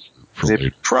something.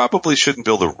 They probably shouldn't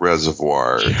build a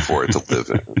reservoir for it to live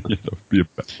in.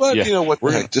 But you know what?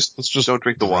 Let's just don't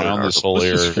drink the water. Around this whole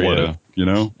area, just flood it,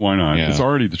 why not? Yeah. It's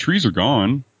already, the trees are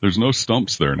gone. There's no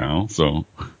stumps there now, so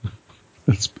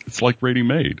it's like ready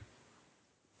made.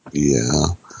 Yeah.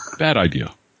 Bad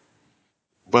idea.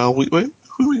 Well, the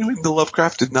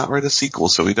Lovecraft did not write a sequel,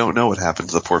 so we don't know what happened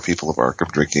to the poor people of Arkham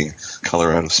drinking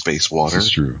color out of space water. This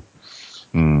is true.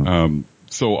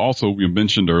 So also, we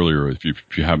mentioned earlier, if you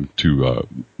happen to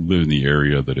live in the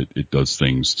area, that it does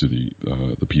things to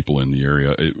the people in the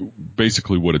area.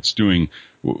 Basically, what it's doing,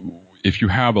 if you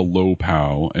have a low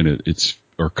POW and it's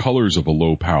colors of a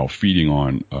low POW feeding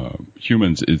on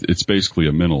humans, it's basically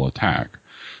a mental attack.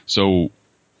 So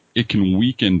it can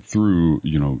weaken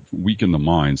the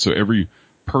mind. So every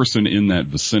person in that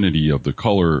vicinity of the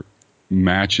color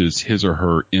matches his or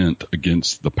her int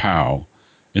against the POW,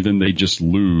 and then they just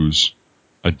lose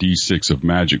a D6 of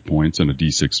magic points and a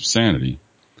D6 of sanity.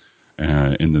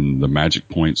 And then the magic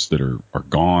points that are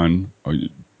gone,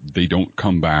 they don't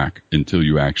come back until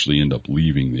you actually end up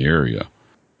leaving the area.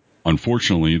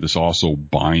 Unfortunately, this also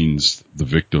binds the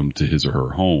victim to his or her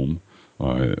home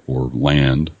or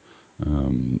land,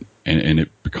 and it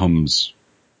becomes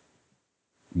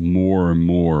more and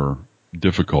more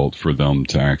difficult for them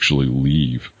to actually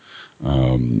leave.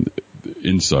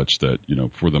 In such that,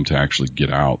 for them to actually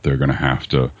get out, they're going to have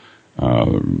to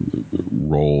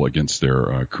roll against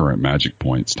their current magic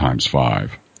points times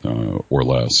 5 or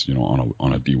less,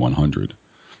 on a D100.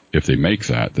 If they make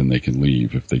that, then they can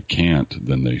leave. If they can't,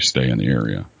 then they stay in the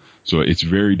area. So it's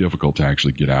very difficult to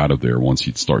actually get out of there once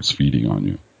he starts feeding on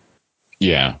you.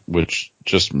 Yeah, which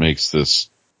just makes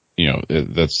this,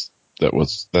 that's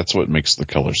what makes the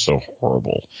color so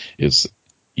horrible, is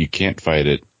you can't fight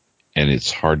it. And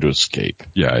it's hard to escape.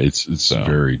 Yeah, it's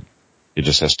very. It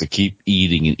just has to keep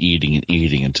eating and eating and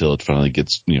eating until it finally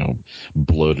gets,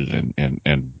 bloated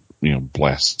and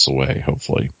blasts away,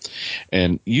 hopefully.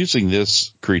 And using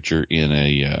this creature in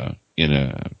a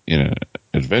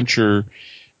adventure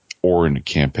or in a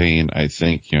campaign, I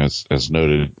think, as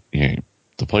noted,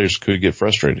 the players could get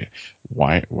frustrated.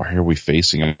 Why are we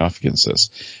facing off against this?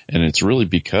 And it's really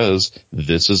because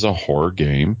this is a horror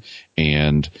game,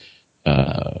 and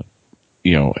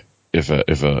if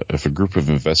a group of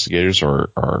investigators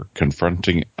are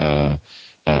confronting a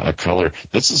color,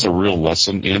 this is a real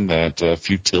lesson in that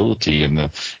futility in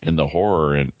the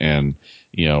horror and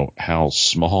how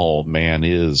small man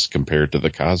is compared to the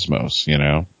cosmos.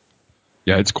 Yeah,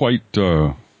 it's quite.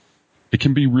 It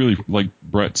can be really, like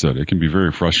Brett said, it can be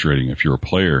very frustrating if you're a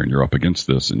player and you're up against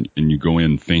this and you go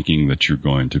in thinking that you're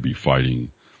going to be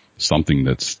fighting something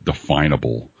that's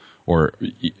definable. Or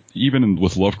even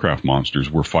with Lovecraft monsters,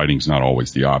 where fighting's not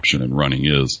always the option and running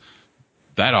is,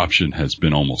 that option has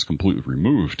been almost completely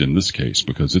removed in this case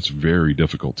because it's very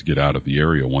difficult to get out of the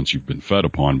area once you've been fed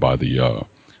upon by the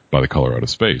color out of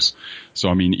space. So,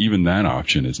 I mean, even that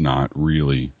option is not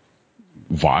really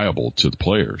viable to the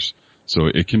players. So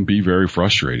it can be very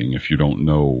frustrating if you don't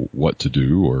know what to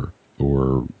do or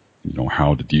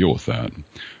how to deal with that.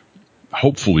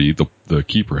 Hopefully the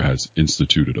keeper has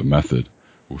instituted a method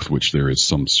with which there is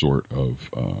some sort of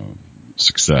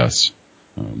success.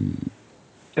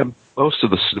 Most of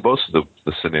the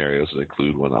scenarios that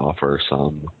include one offer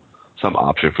some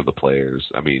option for the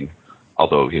players. I mean,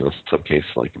 although in some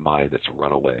cases like mine, it's a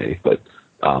runaway, but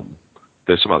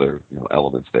there's some other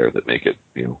elements there that make it.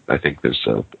 I think there's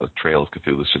a Trail of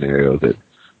Cthulhu scenario that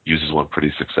uses one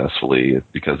pretty successfully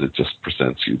because it just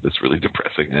presents you this really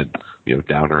depressing and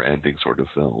downer ending sort of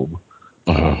film.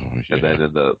 And then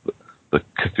in the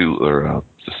Cthulhu, or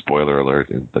just spoiler alert,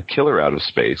 in The Killer Out of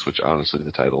Space, which honestly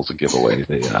the title's a giveaway.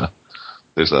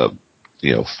 There's a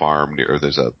farm near, or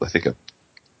there's a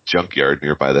junkyard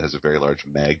nearby that has a very large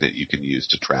magnet you can use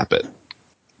to trap it.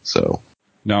 So.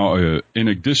 Now, in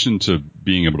addition to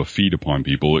being able to feed upon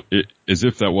people, as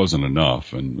if that wasn't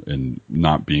enough, and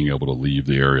not being able to leave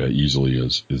the area easily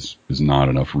is not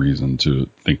enough reason to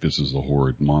think this is a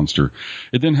horrid monster.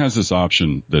 It then has this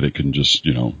option that it can just,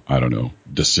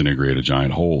 disintegrate a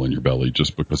giant hole in your belly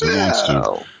just because it wants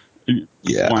to.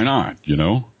 Yeah. Why not,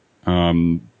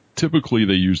 typically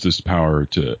they use this power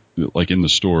to, like in the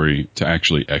story, to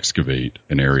actually excavate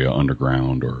an area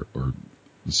underground or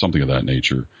something of that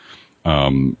nature.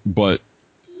 But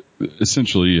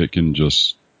essentially it can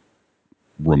just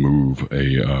remove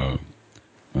a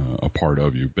part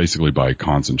of you. Basically by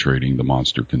concentrating, the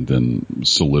monster can then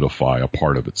solidify a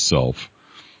part of itself,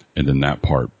 and then that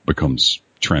part becomes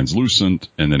translucent,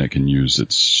 and then it can use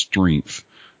its strength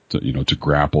to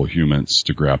grapple humans,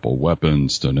 to grapple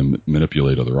weapons, to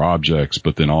manipulate other objects,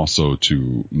 but then also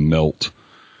to melt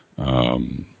a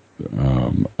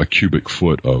cubic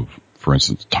foot of, for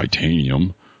instance,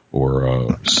 titanium,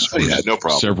 or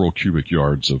several cubic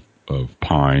yards of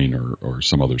pine or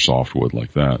some other softwood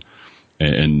like that.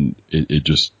 And it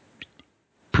just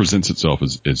presents itself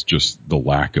as just the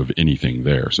lack of anything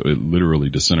there. So it literally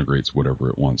disintegrates whatever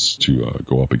it wants to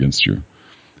go up against you.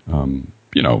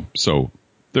 So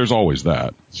there's always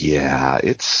that. Yeah,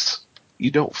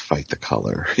 you don't fight the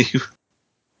color.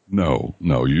 No,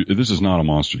 this is not a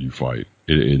monster you fight.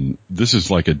 This is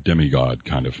like a demigod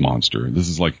kind of monster. This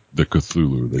is like the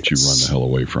Cthulhu that you run the hell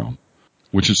away from.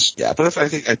 Which is but I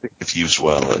think if used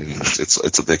well,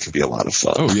 they can be a lot of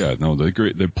fun. Oh yeah, no,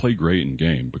 they play great in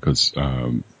game because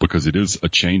it is a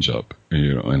change up,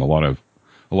 and a lot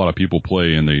of people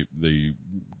play and they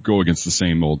go against the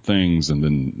same old things, and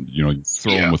then you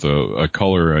throw them with a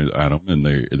color at them, and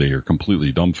they are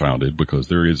completely dumbfounded because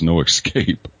there is no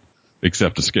escape.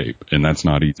 Except escape, and that's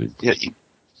not easy. Yeah,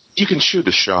 you can shoot a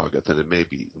Shoggoth,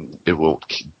 and it won't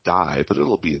die, but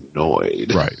it'll be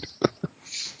annoyed. Right.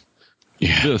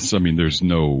 There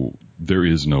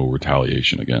is no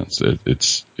retaliation against it.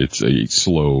 It's a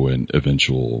slow and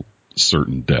eventual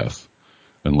certain death,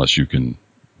 unless you can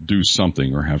do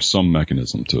something or have some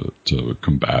mechanism to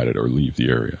combat it or leave the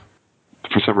area.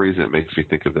 For some reason, it makes me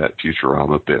think of that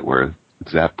Futurama bit where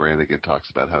Zap Brannigan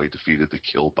talks about how he defeated the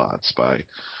Killbots by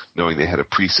knowing they had a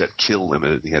preset kill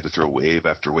limit, and he had to throw wave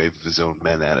after wave of his own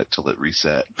men at it till it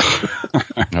reset.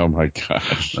 Oh my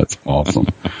gosh, that's awesome.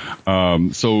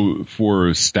 So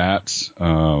for stats,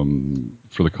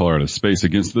 for the Color Out of Space,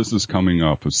 against this is coming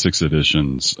up with 6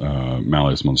 editions,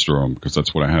 Malleus Monstrorum, because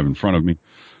that's what I have in front of me.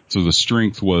 So the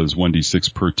strength was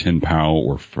 1d6 per 10 pow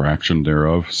or fraction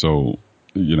thereof. So,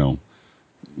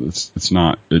 it's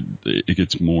not, it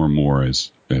gets more and more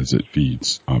as it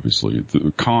feeds, obviously.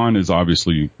 The con is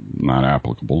obviously not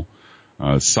applicable.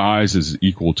 Size is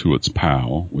equal to its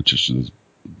POW, which is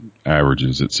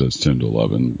averages, it says 10 to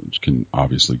 11, which can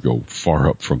obviously go far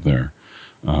up from there.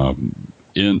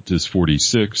 Int is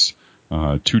 46,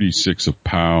 2d6 of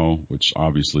POW, which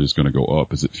obviously is going to go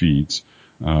up as it feeds.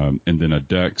 And then a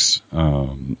dex,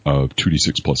 of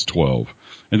 2d6 plus 12.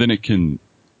 And then it can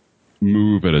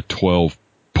move at a 12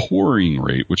 pouring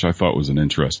rate, which I thought was an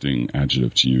interesting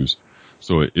adjective to use.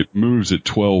 So it moves at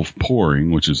 12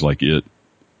 pouring, which is like it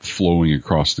flowing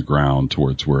across the ground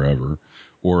towards wherever,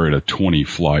 or at a 20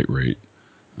 flight rate.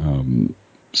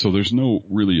 So there's no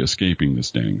really escaping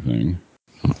this dang thing.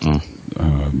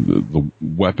 The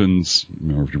weapons,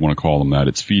 or if you want to call them that,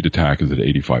 its feed attack is at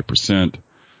 85%.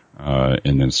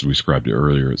 And then as we described it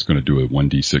earlier, it's going to do a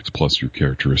 1d6 plus your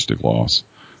characteristic loss.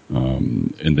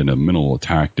 And then a mental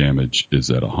attack damage is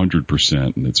at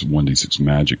 100%, and it's 1d6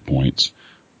 magic points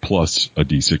plus a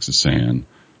d6 of sand.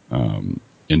 And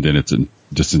then it's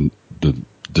the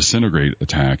disintegrate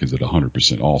attack is at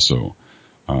 100% also.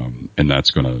 And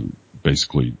that's going to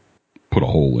basically put a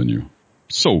hole in you.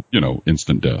 So,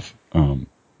 instant death.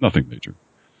 Nothing major.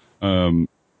 And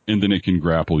and then it can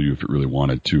grapple you if it really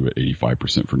wanted to at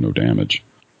 85% for no damage.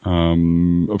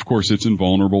 Of course, it's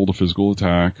invulnerable to physical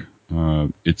attack.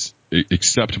 It's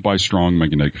except by strong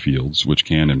magnetic fields, which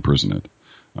can imprison it.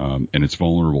 And it's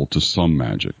vulnerable to some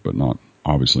magic, but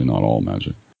obviously not all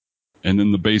magic. And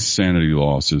then the base sanity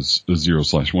loss is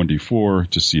 0/1d4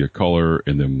 to see a color,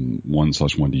 and then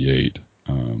 1/1d8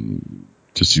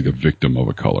 to see the victim of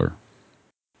a color.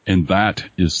 And that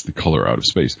is the color out of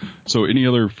space. So any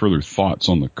other further thoughts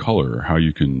on the color, how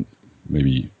you can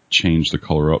maybe change the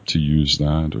color up to use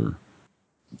that? Or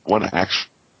one actual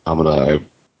phenomena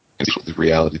the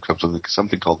reality comes with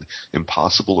something called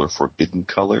impossible or forbidden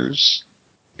colors.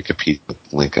 Wikipedia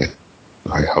link,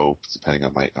 I hope, depending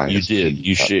on my... You did.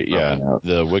 You share, yeah.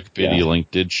 The Wikipedia link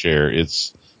did share.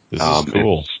 This is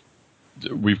cool.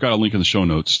 We've got a link in the show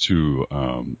notes to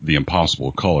the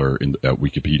impossible color at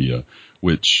Wikipedia,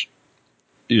 which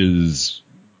is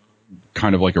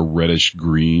kind of like a reddish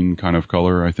green kind of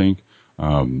color, I think.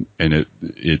 And the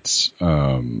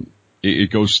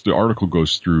article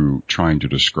goes through trying to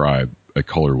describe a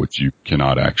color which you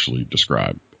cannot actually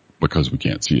describe because we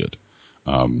can't see it.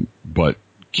 But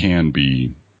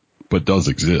does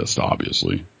exist,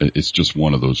 obviously. It's just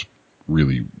one of those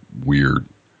really weird,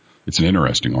 it's an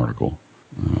interesting article.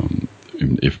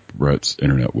 If Brett's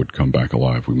internet would come back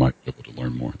alive, we might be able to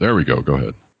learn more. There we go. Go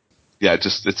ahead. Yeah,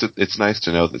 it's nice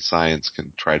to know that science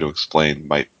can try to explain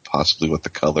possibly what the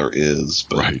color is,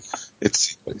 but right.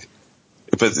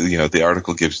 But the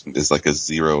article is like a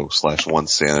 0/1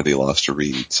 sanity loss to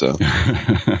read. So,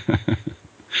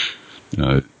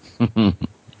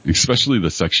 especially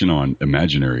the section on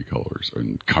imaginary colors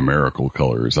and chimerical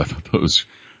colors. I thought those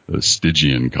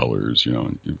Stygian colors,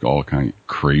 all kind of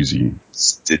crazy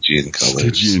Stygian colors.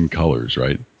 Stygian colors,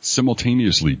 right?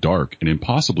 Simultaneously dark and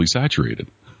impossibly saturated.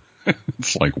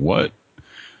 It's like, what?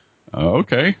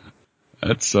 Okay,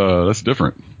 that's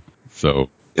different. So.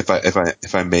 If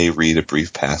I may read a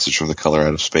brief passage from The Color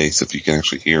Out of Space, if you can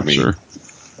actually hear me. Sure.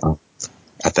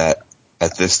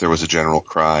 At this there was a general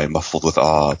cry, muffled with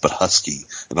awe, but husky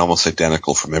and almost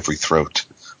identical from every throat.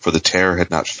 For the terror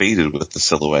had not faded with the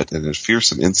silhouette, and in a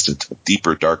fearsome instant of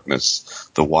deeper darkness,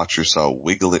 the watcher saw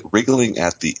wriggling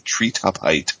at the treetop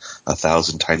height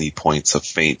 1,000 tiny points of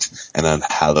faint and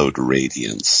unhallowed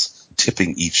radiance,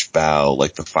 tipping each bough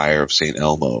like the fire of St.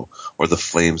 Elmo, or the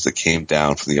flames that came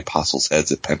down from the apostles'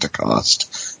 heads at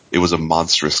Pentecost. It was a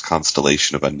monstrous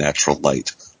constellation of unnatural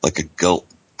light, like a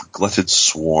glutted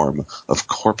swarm of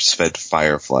corpse-fed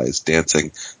fireflies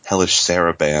dancing hellish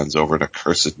sarabands over an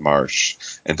accursed marsh,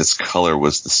 and its color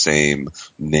was the same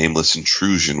nameless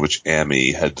intrusion which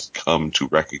Amy had come to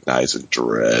recognize and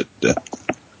dread.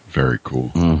 Very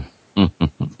cool.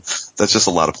 That's just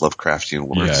a lot of Lovecraftian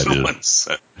words. Yeah, it is.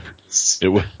 It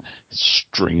would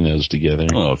string those together.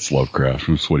 Oh, it's Lovecraft.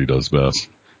 That's what he does best.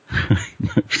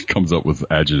 Comes up with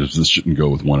adjectives that shouldn't go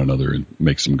with one another and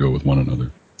makes them go with one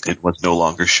another. It was no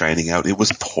longer shining out. It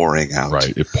was pouring out.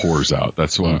 Right. It pours out.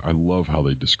 That's why I love how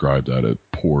they describe that. It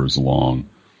pours along.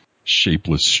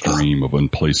 Shapeless stream of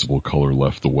unplaceable color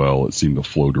left the well. It seemed to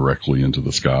flow directly into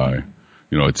the sky.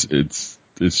 It's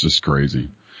just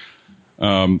crazy.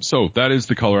 So that is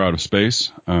The Color Out of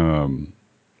Space. And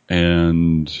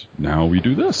now we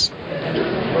do this.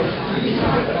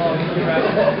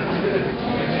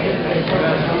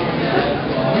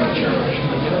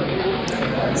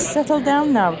 Settle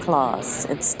down now, class.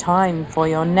 It's time for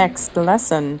your next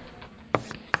lesson.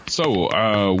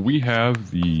 So we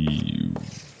have the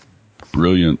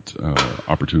brilliant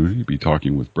opportunity to be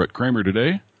talking with Brett Kramer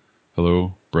today.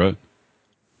 Hello, Brett.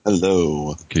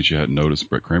 Hello. In case you hadn't noticed,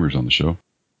 Brett Kramer's on the show.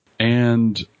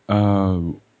 And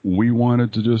we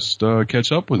wanted to just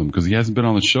catch up with him because he hasn't been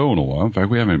on the show in a while. In fact,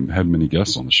 we haven't had many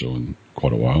guests on the show in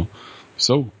quite a while.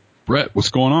 So, Brett, what's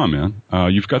going on, man?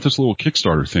 You've got this little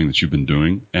Kickstarter thing that you've been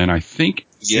doing, and I think...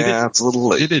 it's a little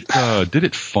late. Did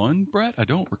it fund, Brett? I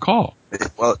don't recall.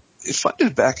 Well, it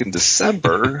funded back in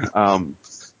December,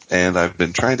 and I've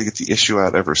been trying to get the issue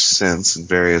out ever since, and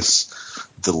various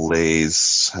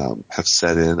delays have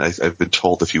set in. I've been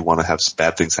told if you want to have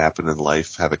bad things happen in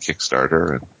life, have a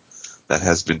Kickstarter, and that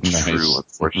has been true,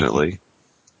 unfortunately.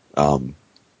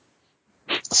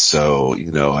 So,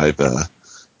 I've...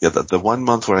 the 1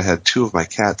 month where I had 2 of my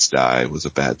cats die was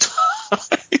a bad time.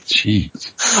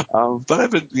 Jeez. But I've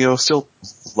been, still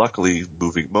luckily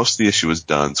moving. Most of the issue is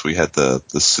done, so we had the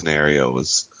scenario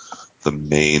was the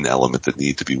main element that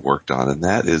needed to be worked on, and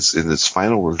that is in its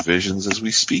final revisions as we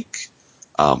speak.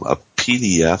 A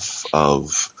PDF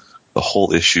of the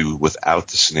whole issue without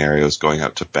the scenarios going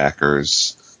out to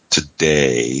backers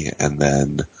today, and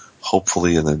then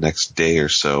hopefully in the next day or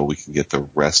so we can get the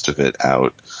rest of it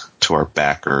out to our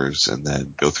backers and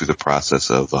then go through the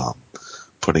process of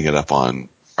putting it up on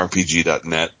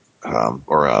RPG.net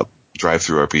or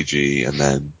Drive-Thru RPG, and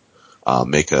then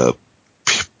make a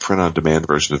print-on-demand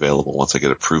version available once I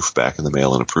get a proof back in the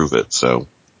mail and approve it. So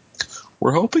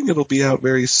we're hoping it'll be out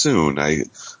very soon. I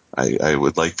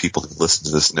would like people to listen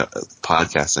to this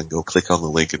podcast and go click on the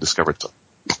link and discover it's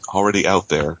already out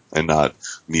there, and not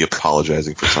me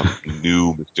apologizing for some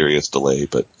new mysterious delay.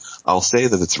 But I'll say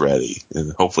that it's ready,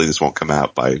 and hopefully this won't come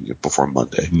out before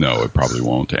Monday. No, it probably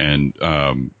won't. And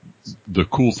the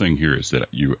cool thing here is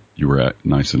that you were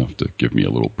nice enough to give me a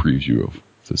little preview of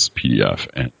this PDF.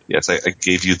 And yes, I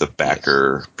gave you the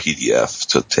backer PDF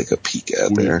to take a peek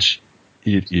at there.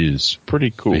 It is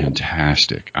pretty cool.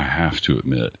 Fantastic, I have to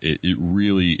admit. It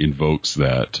really invokes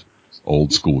that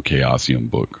old school Chaosium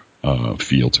book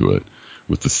feel to it,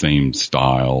 with the same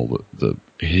style.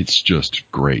 It's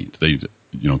just great.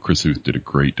 Chris Huth did a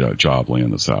great job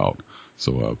laying this out.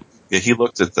 So yeah, he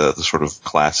looked at the sort of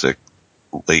classic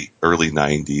early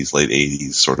 90s, late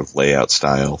 80s sort of layout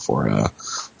style for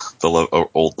the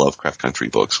old Lovecraft Country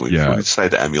books. We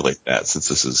decided to emulate that, since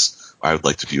this is, I would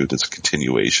like to view it as a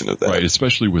continuation of that. Right,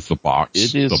 especially with the box,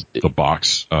 the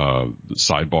box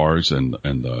sidebars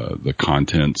and the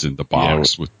contents in the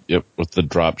box with the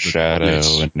drop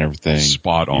shadow and everything.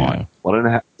 Spot on.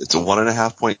 Yeah. It's a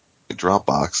 1.5 point drop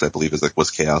box, I believe,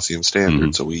 was Chaosium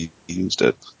standard, so we used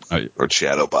it. Or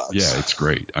shadow box. Yeah, it's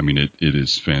great. I mean, it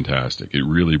is fantastic. It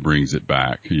really brings it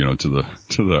back, to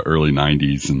the early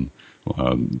 90s and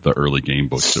the early game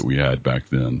books that we had back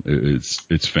then.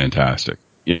 It's fantastic.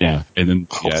 Yeah. And then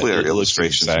hopefully our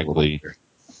illustrations exactly.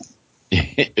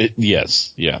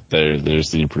 Yes. Yeah.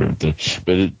 There's the improvement there.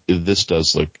 But this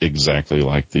does look exactly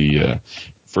like the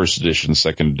first edition,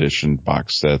 second edition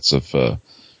box sets of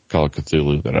Call of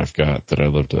Cthulhu that I've got, that I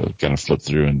love to kind of flip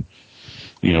through and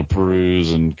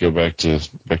peruse and go back to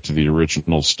the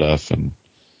original stuff. And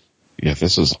yeah,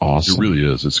 this is awesome. It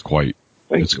really is. It's quite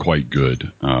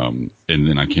good. And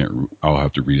then I'll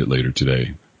have to read it later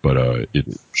today, but it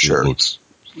looks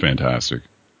fantastic.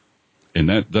 And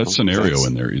that scenario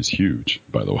in there is huge,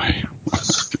 by the way.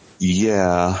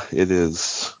 Yeah, it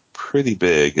is pretty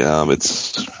big. I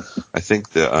think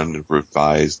the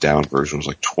unrevised down version was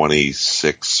like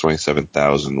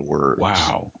 27,000 words.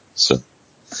 Wow. So,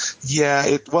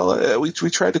 yeah, we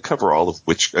tried to cover all of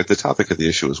the topic of the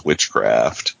issue is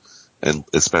witchcraft, and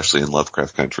especially in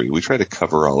Lovecraft Country, we try to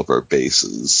cover all of our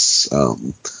bases.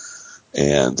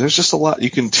 And there's just a lot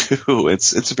you can do.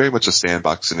 It's very much a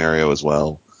sandbox scenario as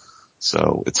well.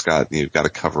 So you've got to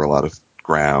cover a lot of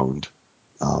ground,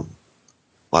 a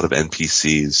lot of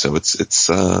NPCs. So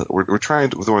we're trying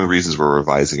to, one of the reasons we're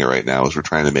revising it right now is we're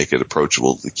trying to make it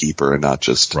approachable to the keeper and not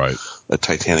just a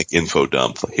Titanic info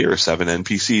dump. Here are 7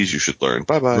 NPCs you should learn.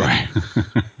 Bye bye.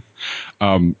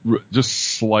 Right. Just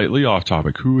slightly off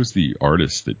topic. Who is the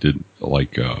artist that did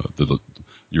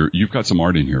you've got some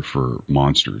art in here for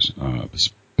monsters,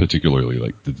 particularly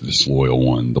like the Disloyal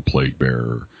one, the Plague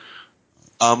Bearer.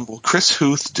 Chris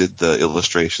Huth did the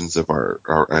illustrations of our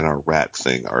Rat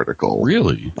Thing article.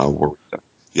 Really?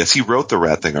 Yes, he wrote the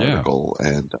Rat Thing article,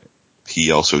 and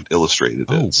he also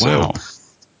illustrated it. Oh,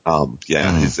 wow.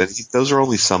 Those are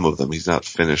only some of them. He's not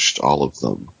finished all of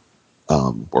them,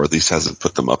 or at least hasn't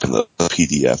put them up in the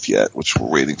PDF yet, which we're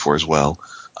waiting for as well.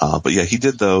 But yeah, he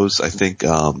did those. I think,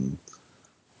 I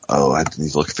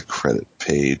need to look at the credit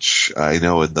page. I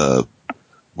know in the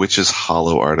Witch's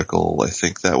Hollow article, I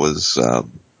think that was,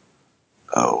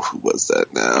 who was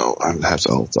that now?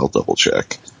 I'll double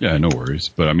check. Yeah, no worries.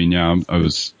 But I mean,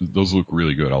 those look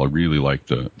really good. I really like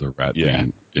the Rat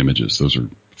Thing images. Those are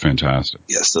fantastic.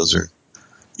 Yes, those are.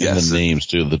 And the names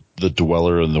too, the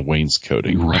Dweller and the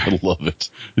Wainscoting. Right. I love it.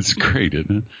 It's great,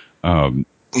 isn't it?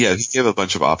 Yeah, he gave a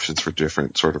bunch of options for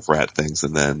different sort of rat things,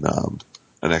 and then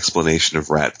an explanation of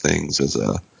rat things as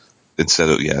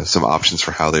some options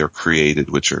for how they are created,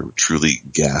 which are truly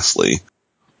ghastly.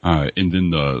 And then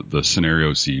the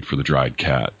scenario seed for the dried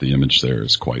cat, the image there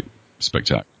is quite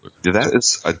spectacular. Yeah, that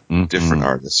is a different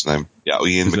artist. And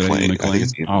Ian McLean. I think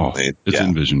it's Ian McLean. It's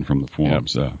Envision from the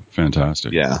forums. Yep.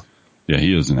 Fantastic. Yeah. Yeah,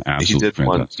 he is an absolute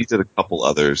fantastic. He did a couple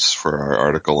others for our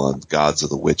article on Gods of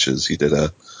the Witches. He did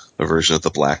a version of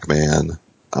the Black Man.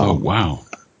 Wow.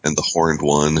 And the Horned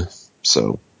One.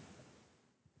 So,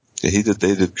 yeah, he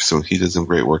did some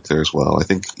great work there as well. I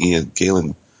think Galen,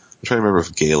 I'm trying to remember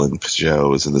if Galen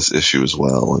Pajot is in this issue as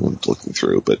well, and I'm looking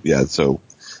through, but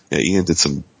Ian did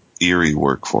some eerie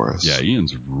work for us. Yeah,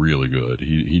 Ian's really good.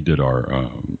 He did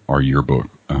our yearbook,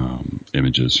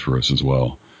 images for us as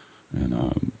well.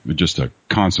 And, just a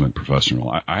consummate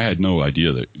professional. I had no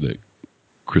idea that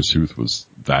Chris Huth was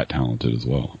that talented as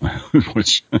well.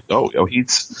 Which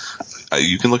he's.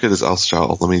 You can look at his.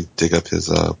 Let me dig up his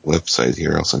website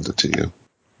here. I'll send it to you.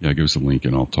 Yeah, give us a link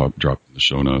and I'll drop it in the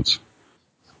show notes.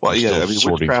 Well, I mean,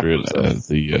 sorting through it.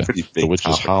 The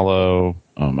Witch's Hollow.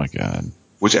 Oh my God.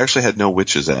 Which actually had no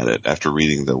witches at it after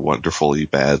reading the wonderfully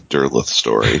bad Derleth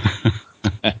story.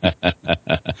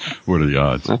 What are the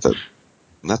odds?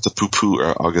 Not the poo-poo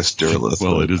or August Derleth.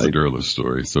 Well, it is a Derleth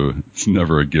story, so it's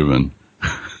never a given.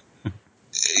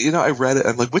 I read it.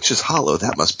 I'm like, Witch's Hollow,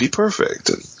 that must be perfect.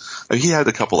 And he had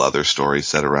a couple other stories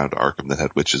set around Arkham that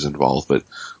had witches involved, but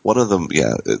one of them,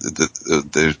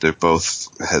 they're both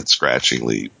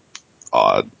head-scratchingly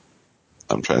odd.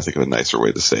 I'm trying to think of a nicer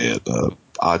way to say it.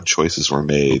 Odd choices were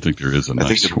made. I don't think there is a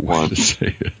nicer way to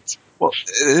say it. Well,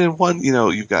 in one,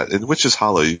 you've got, in Witch's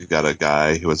Hollow, you've got a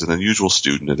guy who was an unusual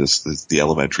student at the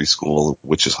elementary school,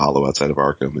 Witch's Hollow outside of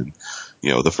Arkham. And,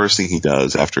 the first thing he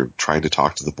does after trying to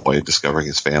talk to the boy and discovering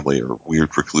his family are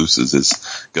weird recluses is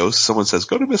someone says,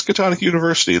 go to Miskatonic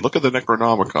University, look at the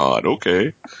Necronomicon.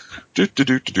 Okay.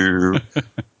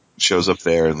 Shows up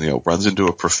there and, runs into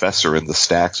a professor in the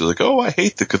stacks who's like, oh, I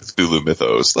hate the Cthulhu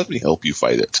mythos. Let me help you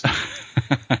fight it.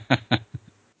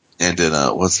 And in,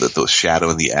 the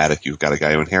Shadow in the Attic, you've got a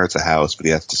guy who inherits a house, but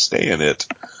he has to stay in it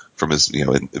from his,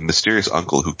 a mysterious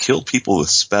uncle who killed people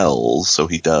with spells, so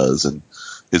he does, and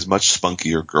his much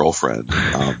spunkier girlfriend.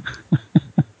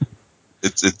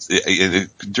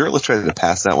 Derleth tried to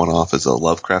pass that one off as a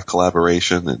Lovecraft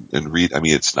collaboration and read,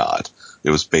 it's not.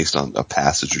 It was based on a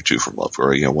passage or two from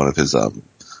Lovecraft, or, one of his,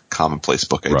 commonplace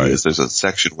book ideas. Right. There's a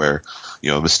section where,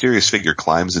 a mysterious figure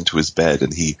climbs into his bed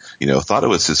and he, thought it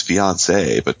was his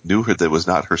fiancée, but knew that it was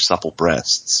not her supple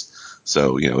breasts.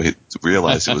 So, he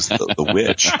realized it was the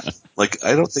witch. Like,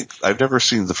 I've never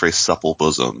seen the phrase supple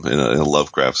bosom in a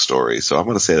Lovecraft story, so I'm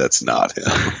going to say that's not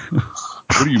him.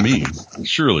 What do you mean?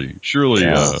 Surely,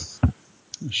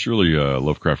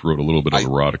 Lovecraft wrote a little bit of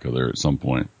erotica there at some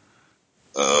point.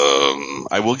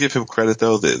 I will give him credit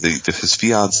though. His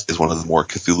fiancée is one of the more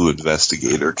Cthulhu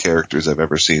investigator characters I've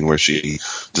ever seen, where she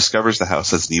discovers the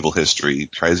house has an evil history,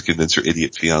 tries to convince her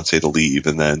idiot fiancé to leave,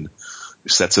 and then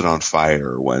sets it on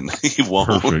fire when he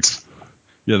won't. Perfect.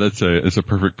 Yeah, it's a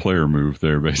perfect player move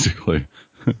there, basically.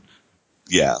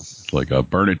 Yeah. It's like,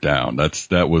 burn it down.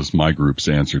 That was my group's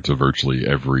answer to virtually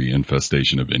every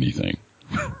infestation of anything.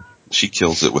 She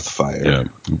kills it with fire. Yeah.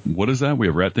 What is that? We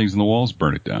have rat things in the walls?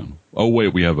 Burn it down. Oh,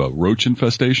 wait, we have a roach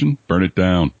infestation? Burn it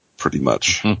down. Pretty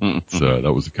much. So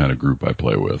that was the kind of group I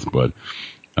play with. But,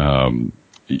 I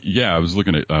was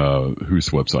looking at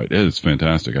Who's website. It's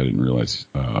fantastic. I didn't realize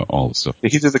all the stuff.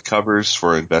 He did the covers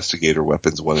for Investigator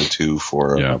Weapons 1 and 2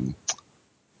 for,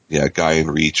 Guy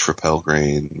and Reach for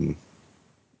Pelgrane,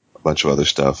 a bunch of other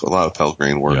stuff. A lot of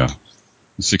Pelgrane work. Yeah.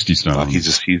 60 Stone.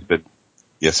 He's been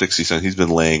 60 Stone. He's been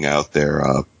laying out their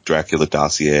Dracula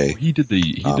dossier. He did the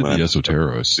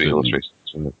Esoteros.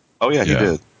 Oh yeah, he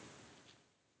did.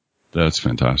 That's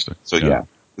fantastic. So yeah,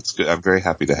 it's good. I'm very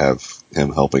happy to have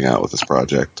him helping out with this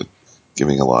project and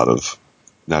giving a lot of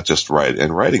not just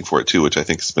writing for it too, which I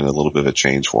think has been a little bit of a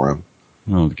change for him.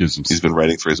 Well, it gives him. He's been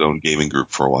writing for his own gaming group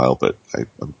for a while, but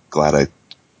I'm glad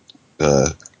I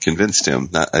convinced him.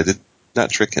 I did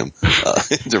not trick him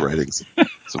into writing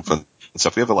some fun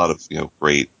stuff. We have a lot of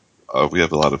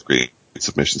great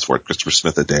submissions for it. Christopher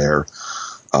Smith Adair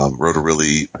wrote a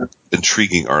really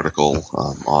intriguing article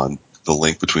on the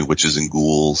link between witches and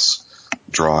ghouls,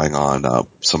 drawing on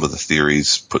some of the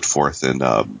theories put forth in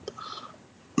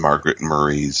Margaret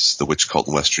Murray's The Witch Cult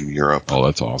in Western Europe. Oh,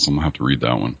 that's awesome. I'll have to read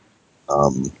that one.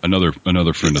 Another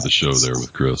friend of the show there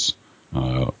with Chris.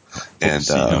 And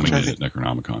coming in at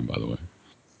Necronomicon, by the way.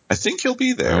 I think he'll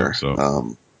be there. I hope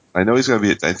so. I know he's going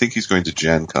to be. I think he's going to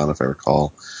Gen Con, if I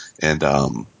recall. And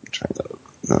I'm trying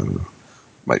to.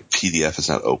 My PDF is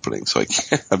not opening, so I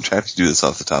can't. I'm trying to do this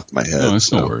off the top of my head. No,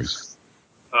 it's no worries.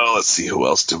 Oh, let's see. Who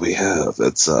else do we have?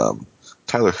 It's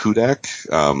Tyler Hudak.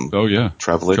 Oh yeah,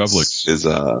 Travelix is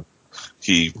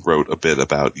he wrote a bit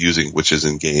about using witches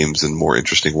in games in more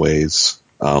interesting ways,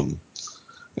 and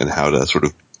how to sort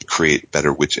of create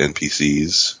better witch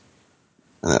NPCs,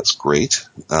 and that's great.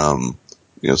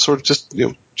 Sort of just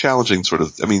challenging, sort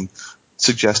of. I mean,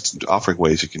 offering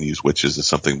ways you can use witches as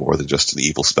something more than just an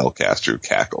evil spellcaster who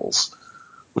cackles,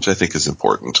 which I think is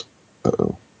important.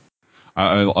 Uh-oh.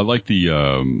 I like the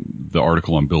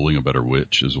article on building a better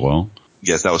witch as well.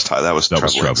 Yes, that was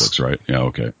Travelix, right? Yeah,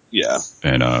 okay. Yeah,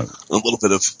 and a little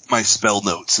bit of my spell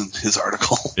notes in his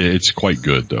article. It's quite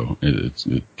good though.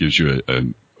 It gives you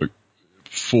a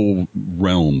full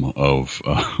realm of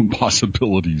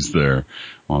possibilities there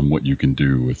on what you can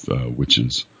do with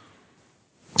witches.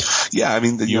 Yeah, I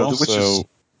mean, the witches.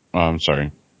 I'm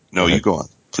sorry. No, you go on,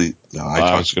 please. No,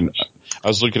 I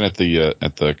was looking at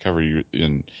the cover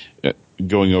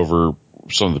going over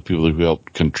some of the people who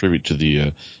helped contribute to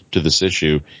this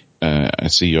issue. I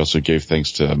see you also gave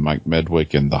thanks to Mike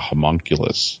Medwick and the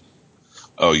Homunculus.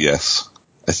 Oh yes,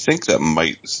 I think that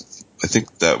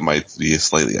might be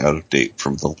slightly out of date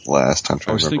from the last time.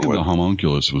 I was thinking the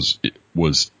Homunculus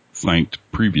was thanked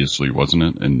previously, wasn't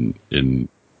it? And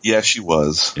yeah, she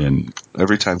was. And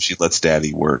every time she lets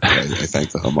Daddy work, I thank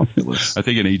the Homunculus. I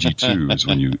think in AG2 is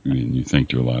when you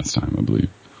thanked her last time, I believe.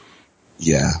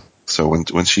 Yeah. So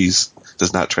when she's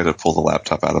does not try to pull the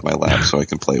laptop out of my lap so I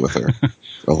can play with her,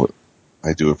 well,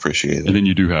 I do appreciate it. And then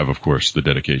you do have, of course, the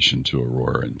dedication to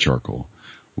Aurora and Charcoal,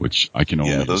 which I can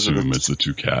only assume is the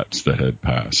two cats that had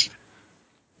passed.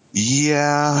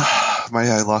 Yeah,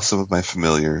 I lost some of my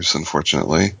familiars,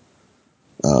 unfortunately.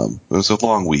 It was a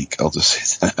long week, I'll just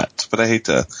say that. But I hate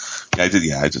to.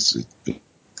 It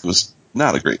was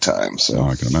not a great time. So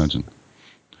I can imagine.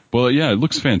 Well, yeah, it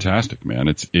looks fantastic, man.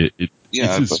 It's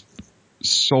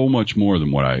so much more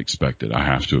than what I expected. I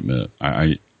have to admit,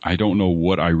 I don't know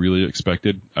what I really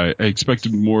expected. I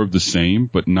expected more of the same,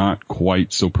 but not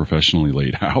quite so professionally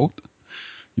laid out.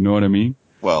 You know what I mean?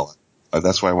 Well,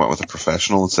 that's why I went with a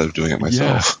professional instead of doing it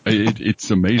myself. Yeah, it's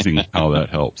amazing how that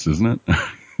helps, isn't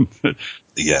it?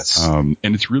 Yes. And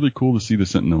it's really cool to see the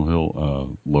Sentinel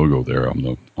Hill logo there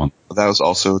on.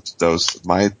 That was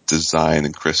my design,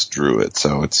 and Chris drew it,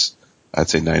 so I'd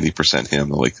say 90% him.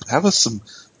 Like, have us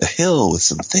a hill with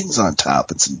some things on top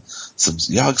and some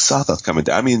Yog Sothoth coming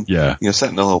down. I mean, yeah.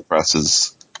 Sentinel Hill Press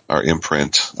is our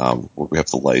imprint, where we have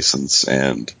the license,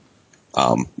 and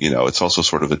it's also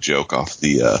sort of a joke off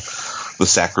the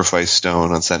sacrifice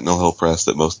stone on Sentinel Hill Press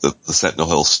that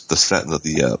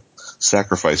the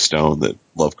sacrifice stone that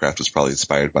Lovecraft was probably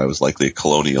inspired by was likely a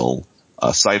colonial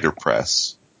cider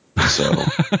press. So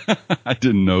I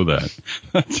didn't know that.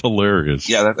 That's hilarious.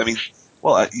 Yeah,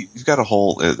 you've got a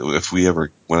whole.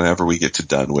 Whenever we get to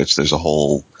Dunwich, there's a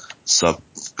whole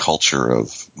subculture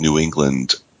of New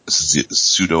England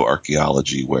pseudo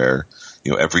archaeology where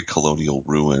every colonial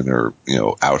ruin or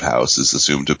outhouse is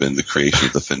assumed to have been the creation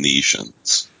of the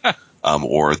Phoenicians.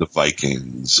 Or the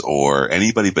Vikings, or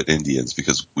anybody but Indians,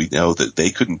 because we know that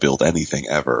they couldn't build anything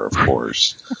ever, of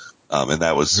course. And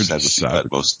that was said with the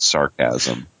utmost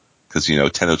sarcasm, because,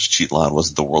 Tenochtitlan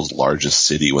wasn't the world's largest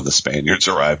city when the Spaniards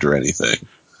arrived or anything.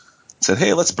 Said,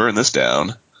 hey, let's burn this down.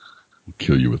 We'll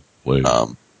kill you with blade.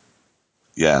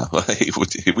 Yeah,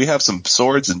 we have some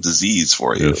swords and disease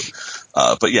for you. Yes.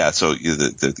 But yeah, so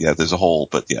there's a whole,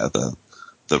 but yeah, the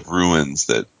ruins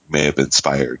that may have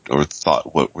inspired, or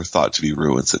what were thought to be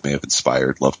ruins that may have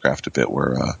inspired Lovecraft a bit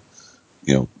were,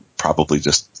 probably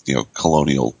just,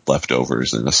 colonial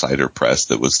leftovers in a cider press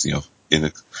that was,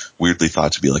 weirdly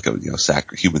thought to be like a,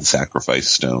 human sacrifice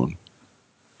stone.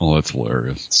 Oh, that's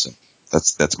hilarious. So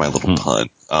that's my little pun.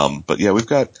 But yeah,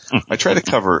 I try to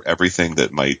cover everything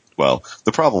that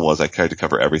the problem was I tried to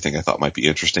cover everything I thought might be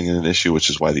interesting in an issue, which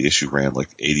is why the issue ran like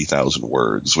 80,000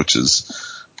 words, which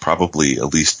is probably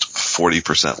at least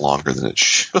 40% longer than it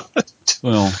should.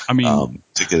 Well, I mean,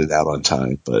 to get it out on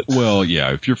time, but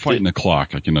yeah, if you're fighting the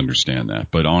clock, I can understand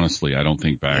that. But honestly, I don't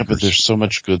think backers. Yeah, but there's so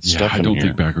much good stuff. I don't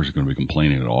think backers are going to be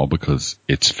complaining at all because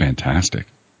it's fantastic.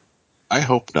 I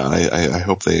hope not. I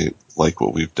hope they like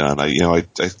what we've done. I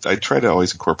try to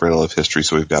always incorporate a lot of history,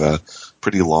 so we've got a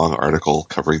pretty long article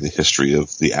covering the history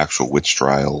of the actual witch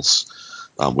trials,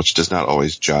 which does not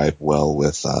always jibe well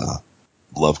with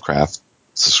Lovecraft's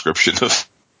description of.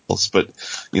 But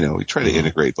we try to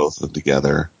integrate both of them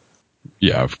together.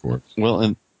 Yeah, of course. Well,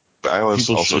 and I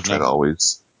also try to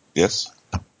always. Yes.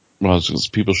 Well,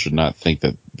 people should not think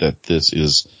that this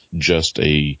is just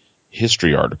a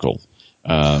history article.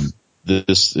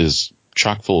 This is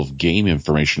chock full of game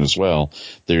information as well.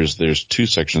 There's two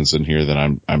sections in here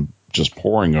that I'm just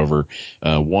pouring over.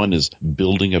 One is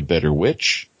building a better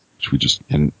witch,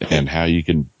 and how you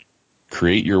can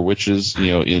create your witches,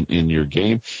 in your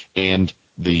game, and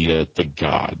the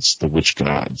gods, the witch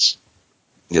gods.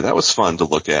 Yeah, that was fun to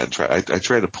look at. I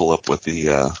tried to pull up with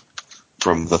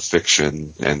from the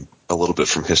fiction and a little bit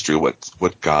from history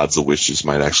what gods the witches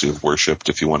might actually have worshipped,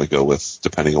 if you want to go with,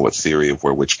 depending on what theory of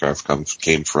where witchcraft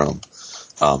came from,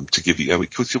 to give you,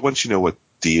 because once you know what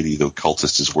deity the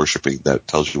cultist is worshipping, that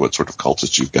tells you what sort of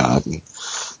cultist you've got. And,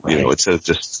 instead of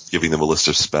just giving them a list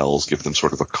of spells, give them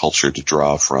sort of a culture to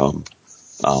draw from.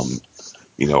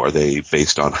 Are they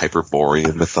based on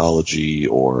Hyperborean mythology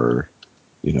or,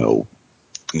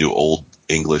 New Old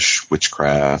English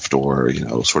witchcraft or,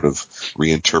 sort of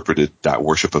reinterpreted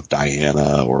worship of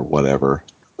Diana or whatever.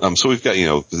 So we've got,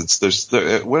 I'm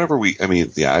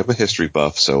a history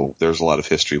buff, so there's a lot of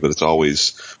history, but it's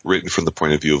always written from the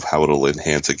point of view of how it'll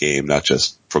enhance a game, not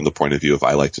just from the point of view of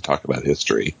I like to talk about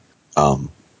history. So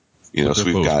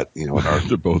we've got,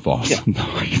 they're both awesome.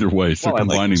 Yeah. Either way, so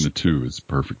combining the two is a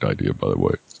perfect idea, by the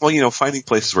way. Well, finding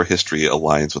places where history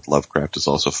aligns with Lovecraft is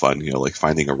also fun, like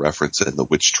finding a reference in the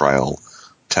witch trial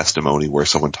testimony where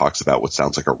someone talks about what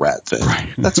sounds like a rat thing.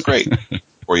 Right. That's great.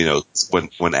 Or,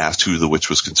 when asked who the witch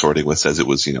was consorting with, says it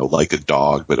was, like a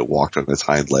dog, but it walked on its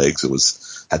hind legs.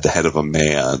 It had the head of a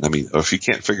man. I mean, if you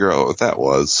can't figure out what that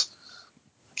was,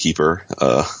 Keeper.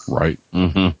 Right.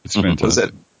 Mm-hmm. It's fantastic. Was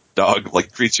that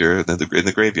dog-like creature in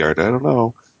the graveyard? I don't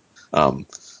know. And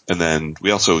then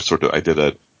we also I did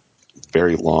a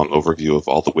very long overview of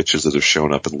all the witches that have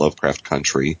shown up in Lovecraft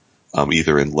Country.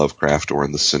 Either in Lovecraft or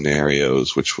in the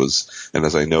scenarios, and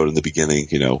as I noted in the beginning,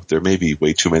 there may be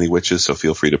way too many witches, so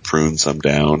feel free to prune some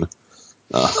down.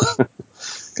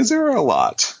 Cause there are a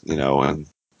lot, and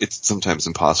it's sometimes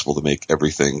impossible to make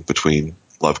everything between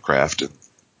Lovecraft and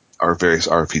our various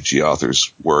RPG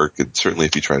authors work. And certainly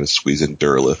if you try to squeeze in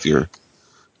Derleth, you're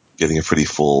getting a pretty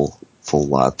full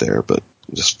lot there, but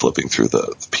I'm just flipping through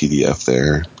the PDF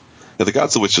there. Now, the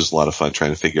Gods of the Witches is a lot of fun trying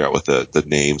to figure out what the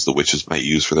names the witches might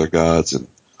use for their gods and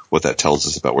what that tells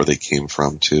us about where they came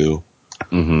from, too.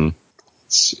 Mm-hmm.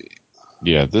 Let's see.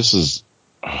 Yeah, this is...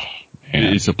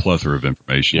 it's a plethora of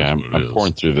information. Yeah, I'm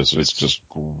pouring through this. It's just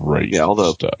great. Yeah,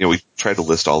 although, stuff. We tried to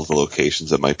list all of the locations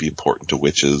that might be important to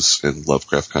witches in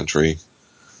Lovecraft Country.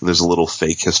 And there's a little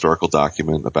fake historical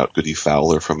document about Goody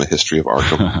Fowler from A History of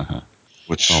Arkham.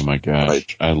 Which, oh, my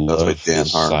gosh. I love Dan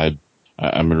this side...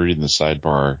 I'm reading the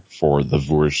sidebar for the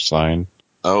Voorish sign.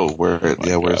 Oh, where's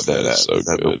that at? So is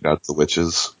that good. Got the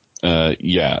witches?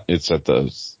 Yeah, it's at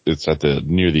the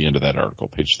near the end of that article,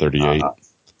 page 38.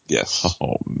 Yes.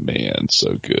 Oh man,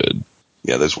 so good.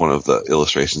 Yeah, there's one of the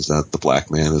illustrations that the black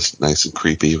man is nice and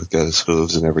creepy with got his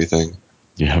hooves and everything.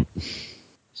 Yeah.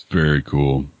 It's very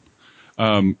cool.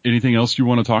 Anything else you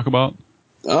want to talk about?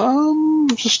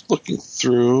 Just looking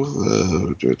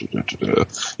through.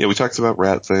 Yeah, we talked about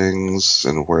rat things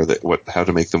and how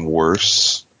to make them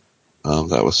worse.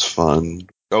 That was fun.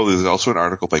 Oh, there's also an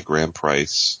article by Graham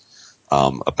Price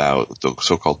about the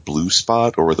so-called blue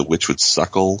spot, or where the witch would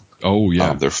suckle. Oh,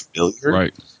 yeah. They're familiar.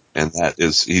 Right. And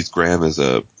Graham is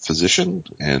a physician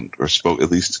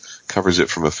at least covers it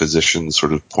from a physician's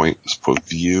sort of point of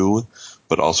view,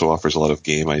 but also offers a lot of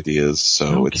game ideas.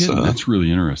 So that's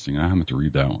really interesting. I have to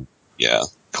read that one. Yeah.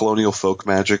 Colonial folk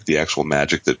magic, the actual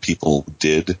magic that people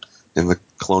did in the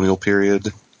colonial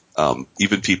period.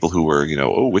 Even people who were,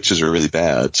 witches are really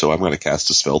bad, so I'm going to cast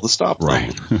a spell to stop them.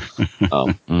 Right.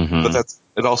 But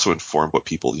it also informed what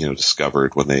people,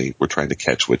 discovered when they were trying to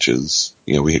catch witches.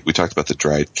 We talked about the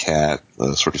dried cat,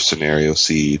 the sort of scenario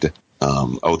seed.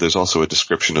 There's also a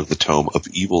description of the tome of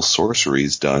evil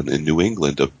sorceries done in New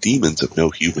England of demons of no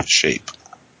human shape,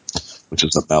 which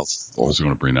is a mouthful. I was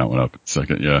going to bring that one up in a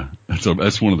second. Yeah.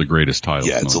 That's one of the greatest titles.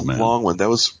 Yeah, it's a long one. That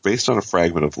was based on a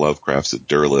fragment of Lovecraft's that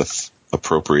Derleth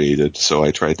appropriated, so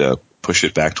I tried to push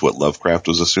it back to what Lovecraft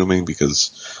was assuming,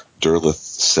 because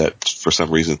Derleth for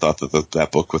some reason thought that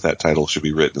book with that title should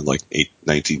be written in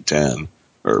 1910,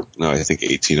 or no, I think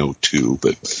 1802,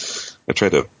 but I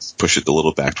tried to push it a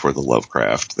little back toward the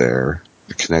Lovecraft there.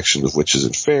 The connection of witches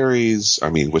and fairies,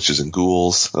 witches and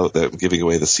ghouls. Oh, I'm giving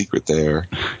away the secret there.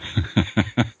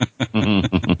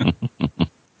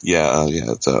 Yeah.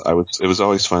 It was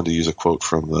always fun to use a quote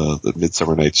from the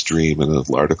Midsummer Night's Dream in an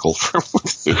article from.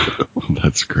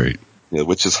 That's great. Yeah,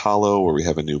 which is Hollow, where we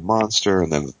have a new monster,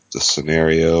 and then the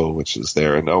scenario, which is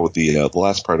there, and the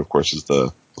last part, of course, is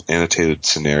the annotated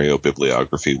scenario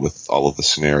bibliography with all of the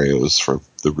scenarios from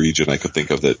the region I could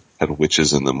think of that had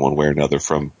witches in them one way or another,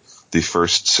 from the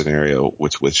first scenario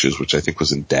with witches, which I think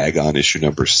was in Dagon issue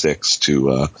number 6,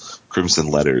 to Crimson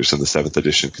Letters in the 7th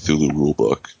edition Cthulhu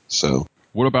rulebook. So.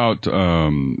 What about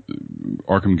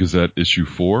Arkham Gazette issue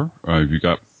 4?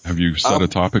 Have you set a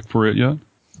topic for it yet?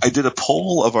 I did a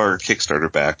poll of our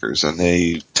Kickstarter backers, and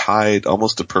they tied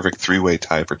almost a perfect 3-way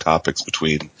tie for topics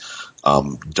between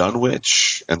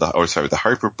Dunwich and the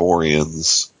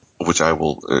Hyperboreans, which I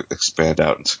will expand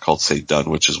out and called say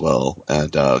Dunwich as well,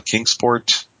 and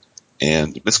Kingsport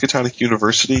and Miskatonic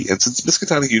University. And since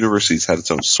Miskatonic University's had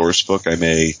its own source book, I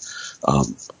may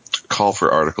call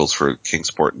for articles for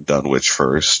Kingsport and Dunwich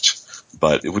first,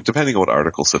 but depending on what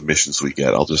article submissions we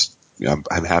get,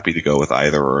 I'm happy to go with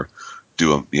either, or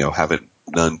do have it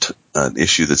an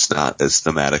issue that's not as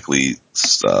thematically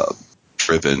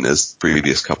driven as the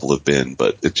previous couple have been.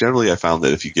 But generally I found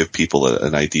that if you give people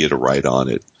an idea to write on,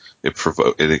 it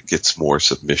gets more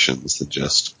submissions than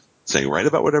just saying, write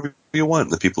about whatever you want.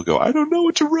 And the people go, I don't know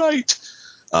what to write.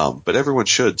 But everyone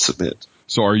should submit.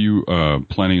 So are you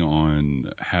planning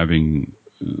on having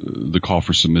the call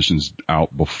for submissions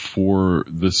out before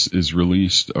this is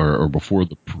released or before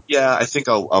the... Yeah, I think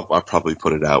I'll probably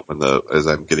put it out as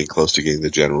I'm getting close to getting the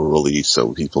general release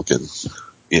so people can,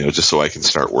 just so I can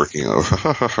start working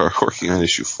on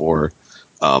issue 4.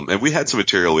 And we had some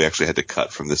material we actually had to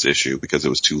cut from this issue because it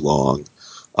was too long,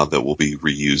 that we'll be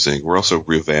reusing. We're also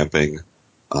revamping,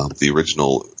 the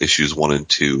original issues 1 and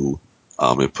 2.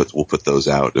 And we'll put those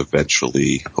out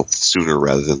eventually, hopefully sooner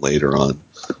rather than later on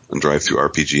Drive Through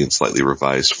RPG in slightly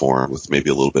revised form with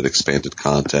maybe a little bit expanded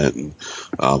content and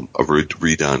a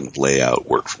redone layout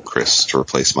work from Chris to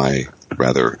replace my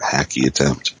rather hacky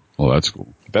attempt. Well, that's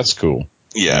cool. That's cool.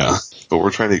 Yeah, but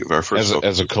we're trying to get our first.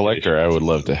 As a collector, I would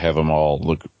love to have them all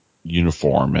look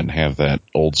uniform and have that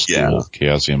old school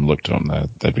Chaosium look to them.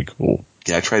 That'd be cool.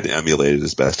 Yeah, I tried to emulate it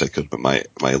as best I could, but my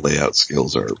layout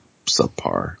skills are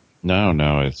subpar. No,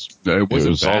 it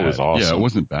was always awesome. Yeah, it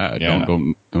wasn't bad. Yeah.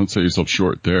 Don't sell yourself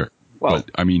short there. Well,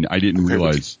 but I mean, I didn't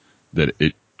realize that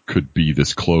it could be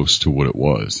this close to what it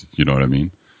was. You know what I mean?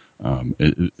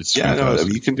 It's fantastic. No, I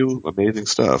mean, you can do amazing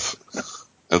stuff.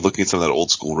 And looking at some of that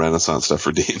old school Renaissance stuff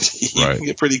for D&D, you can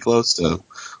get pretty close to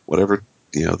whatever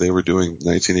they were doing in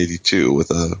 1982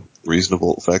 with a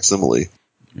reasonable facsimile.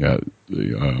 Yeah,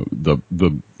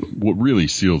 the what really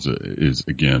seals it is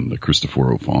again the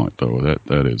Cristoforo font though.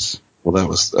 That is. Well, that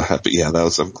was happy. Yeah,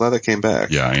 I'm glad it came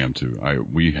back. Yeah, I am too.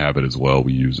 We have it as well.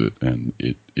 We use it, and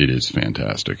it is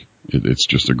fantastic. It's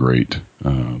just a great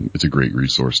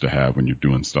resource to have when you're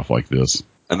doing stuff like this.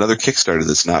 Another Kickstarter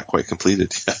that's not quite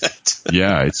completed yet.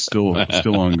 Yeah, it's still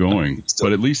ongoing,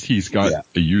 but at least he's got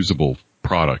a usable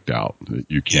product out that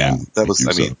you can. Yeah, that was.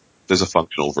 I mean, there's a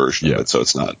functional version of it, so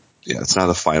it's not. Yeah, it's not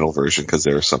a final version because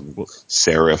there are some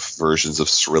serif versions of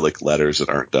Cyrillic letters that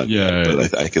aren't done yet.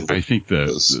 But I think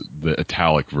the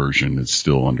italic version is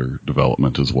still under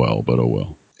development as well, but oh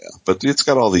well. Yeah, but it's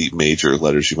got all the major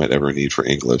letters you might ever need for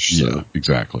English. So. Yeah,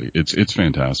 exactly. It's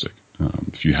fantastic.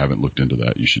 If you haven't looked into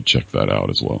that, you should check that out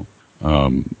as well.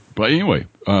 But anyway,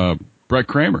 Brett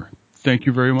Kramer, thank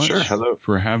you very much. Sure, hello.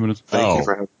 For having us. Thank you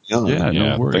for having me on. Yeah,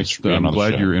 no worries. Thanks for being I'm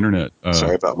glad your internet.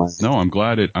 Sorry about my. No, I'm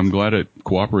glad it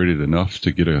cooperated enough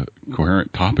to get a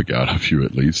coherent topic out of you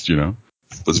at least.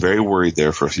 Was very worried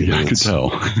there for a few minutes. I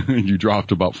could tell. You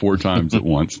dropped about 4 times at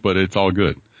once, but it's all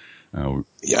good. We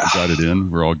got it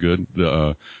in. We're all good.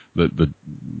 The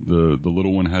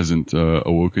little one hasn't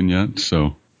awoken yet,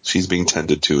 so she's being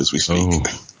tended to as we speak. Oh,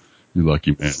 you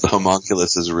lucky man. The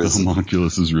homunculus is risen.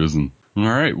 All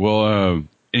right. Well,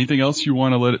 anything else you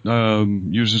want to let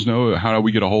users know? How do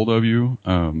we get a hold of you?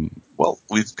 Well,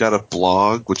 we've got a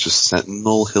blog, which is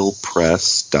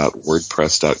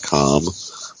sentinelhillpress.wordpress.com.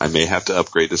 I may have to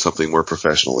upgrade to something more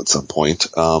professional at some point.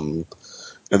 And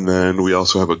then we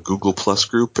also have a Google Plus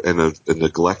group and a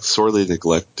sorely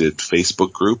neglected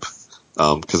Facebook group,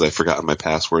 because I've forgotten my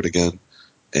password again.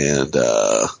 And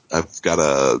I've got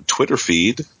a Twitter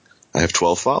feed. I have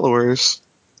 12 followers,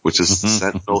 which is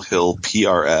Sentinel Hill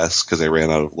PRS, because I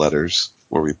ran out of letters,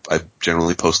 where I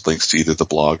generally post links to either the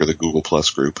blog or the Google Plus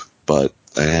group.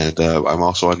 I'm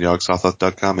also on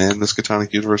yogsothoth.com and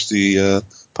Miskatonic University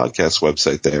podcast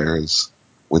website. There is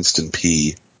Winston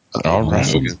P. All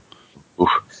right. Well,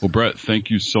 Brett, thank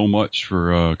you so much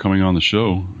for coming on the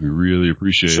show. We really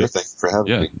appreciate it. Sure, thanks for having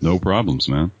me. Yeah, no problems,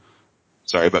 man.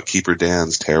 Sorry about Keeper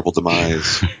Dan's terrible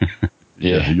demise.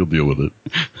 Yeah, you'll deal with it.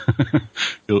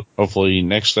 Hopefully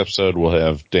next episode we'll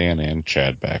have Dan and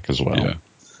Chad back as well. Yeah.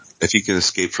 If you can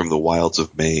escape from the wilds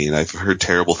of Maine, I've heard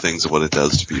terrible things of what it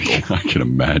does to people. I can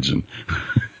imagine.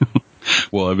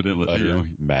 Well,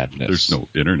 evidently, madness. There's no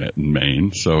internet in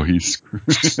Maine, so he's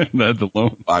that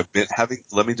alone.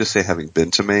 Let me just say, having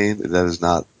been to Maine, that is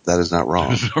not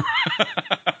wrong.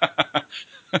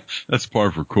 That's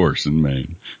par for course in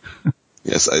Maine.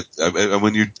 Yes,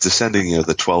 when you're descending,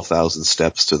 the 12,000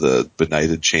 steps to the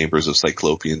benighted chambers of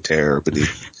Cyclopean terror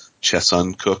beneath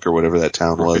Chesuncook or whatever that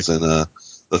town was, and the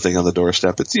thing on the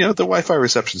doorstep, it's the Wi-Fi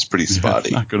reception's pretty spotty.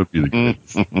 It's not going to be the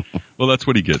case. Well, that's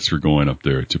what he gets for going up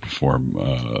there to perform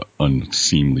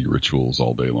unseemly rituals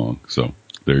all day long. So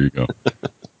there you go.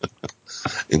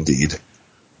 Indeed.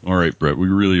 All right, Brett, we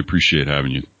really appreciate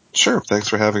having you. Sure, thanks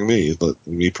for having me. Let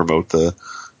me promote the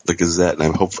Gazette, and I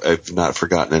hope I've not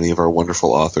forgotten any of our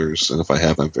wonderful authors, and if I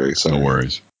have, I'm very sorry. No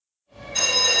worries.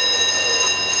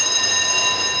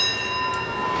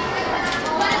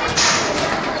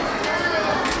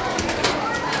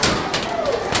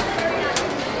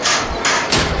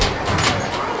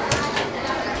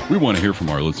 We want to hear from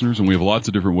our listeners, and we have lots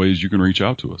of different ways you can reach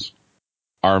out to us.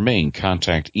 Our main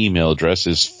contact email address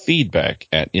is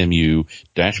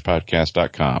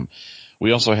feedback@mu-podcast.com.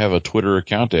 We also have a Twitter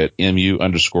account at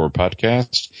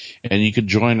mu_podcast, and you can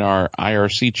join our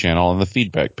IRC channel on the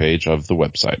feedback page of the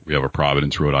website. We have a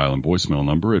Providence, Rhode Island voicemail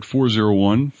number at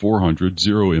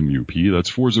 401-400-0MUP.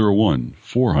 That's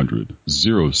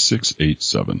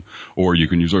 401-400-0687. Or you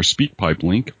can use our SpeakPipe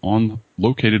link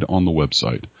located on the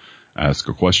website. Ask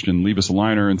a question, leave us a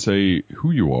liner, and say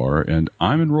who you are, and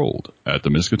I'm enrolled at the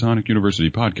Miskatonic University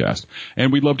podcast.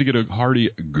 And we'd love to get a hearty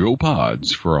Go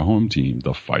Pods for our home team,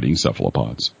 the Fighting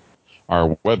Cephalopods.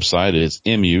 Our website is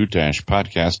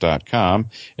mu-podcast.com,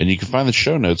 and you can find the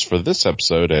show notes for this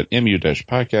episode at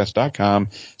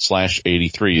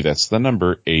mu-podcast.com/83. That's the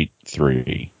number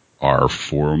 83. Our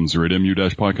forums are at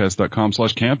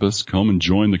mu-podcast.com/campus. Come and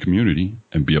join the community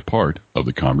and be a part of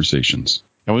the conversations.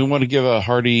 And we want to give a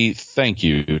hearty thank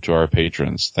you to our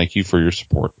patrons. Thank you for your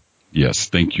support. Yes,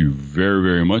 thank you very,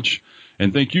 very much.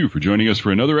 And thank you for joining us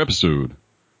for another episode.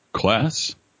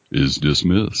 Class is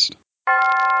dismissed.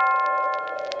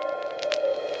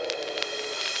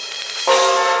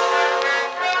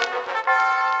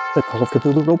 The Call of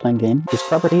Cthulhu role-playing game is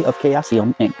property of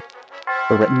Chaosium, Inc.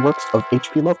 The written works of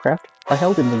H.P. Lovecraft are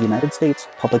held in the United States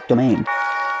public domain.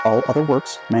 All other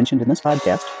works mentioned in this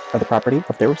podcast are the property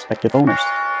of their respective owners.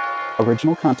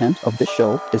 Original content of this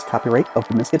show is copyright of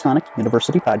the Miskatonic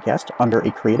University podcast under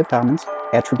a Creative Commons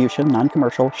Attribution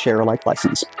Non-Commercial Share-alike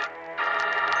license.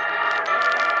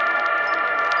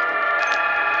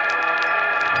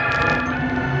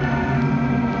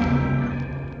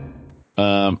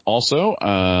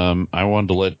 I wanted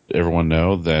to let everyone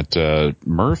know that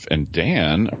Murph and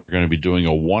Dan are going to be doing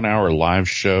a 1-hour live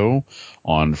show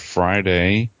on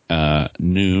Friday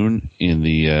noon in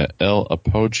the El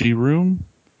Apogee room.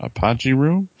 Apogee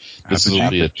room? This will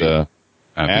be at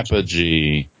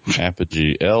Apogee.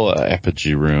 El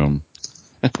Apogee room.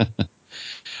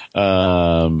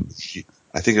 I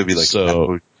think it would be like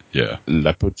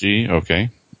L'Apogee, okay.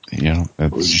 You know,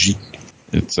 that's...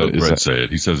 Brett say it.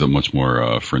 He says it much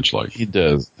more French-like. He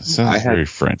does. It sounds very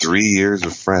French. 3 years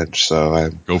of French, so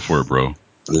I'm... Go for it, bro.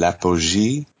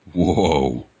 L'Apogee.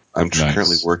 Whoa. I'm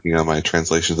currently working on my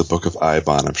translation of the Book of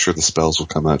Eibon. I'm sure the spells will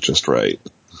come out just right.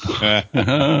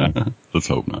 Let's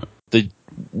hope not.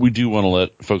 We do want to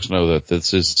let folks know that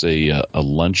this is a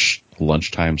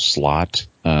lunchtime slot.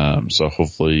 So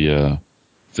hopefully...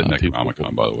 it's at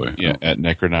Necronomicon, by the way. Yeah, at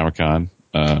Necronomicon.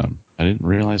 I didn't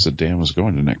realize that Dan was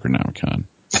going to Necronomicon.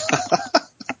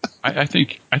 I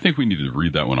think we need to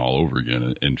read that one all over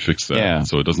again and fix that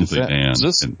so it doesn't say Dan.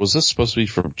 Was this supposed to be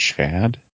from Chad?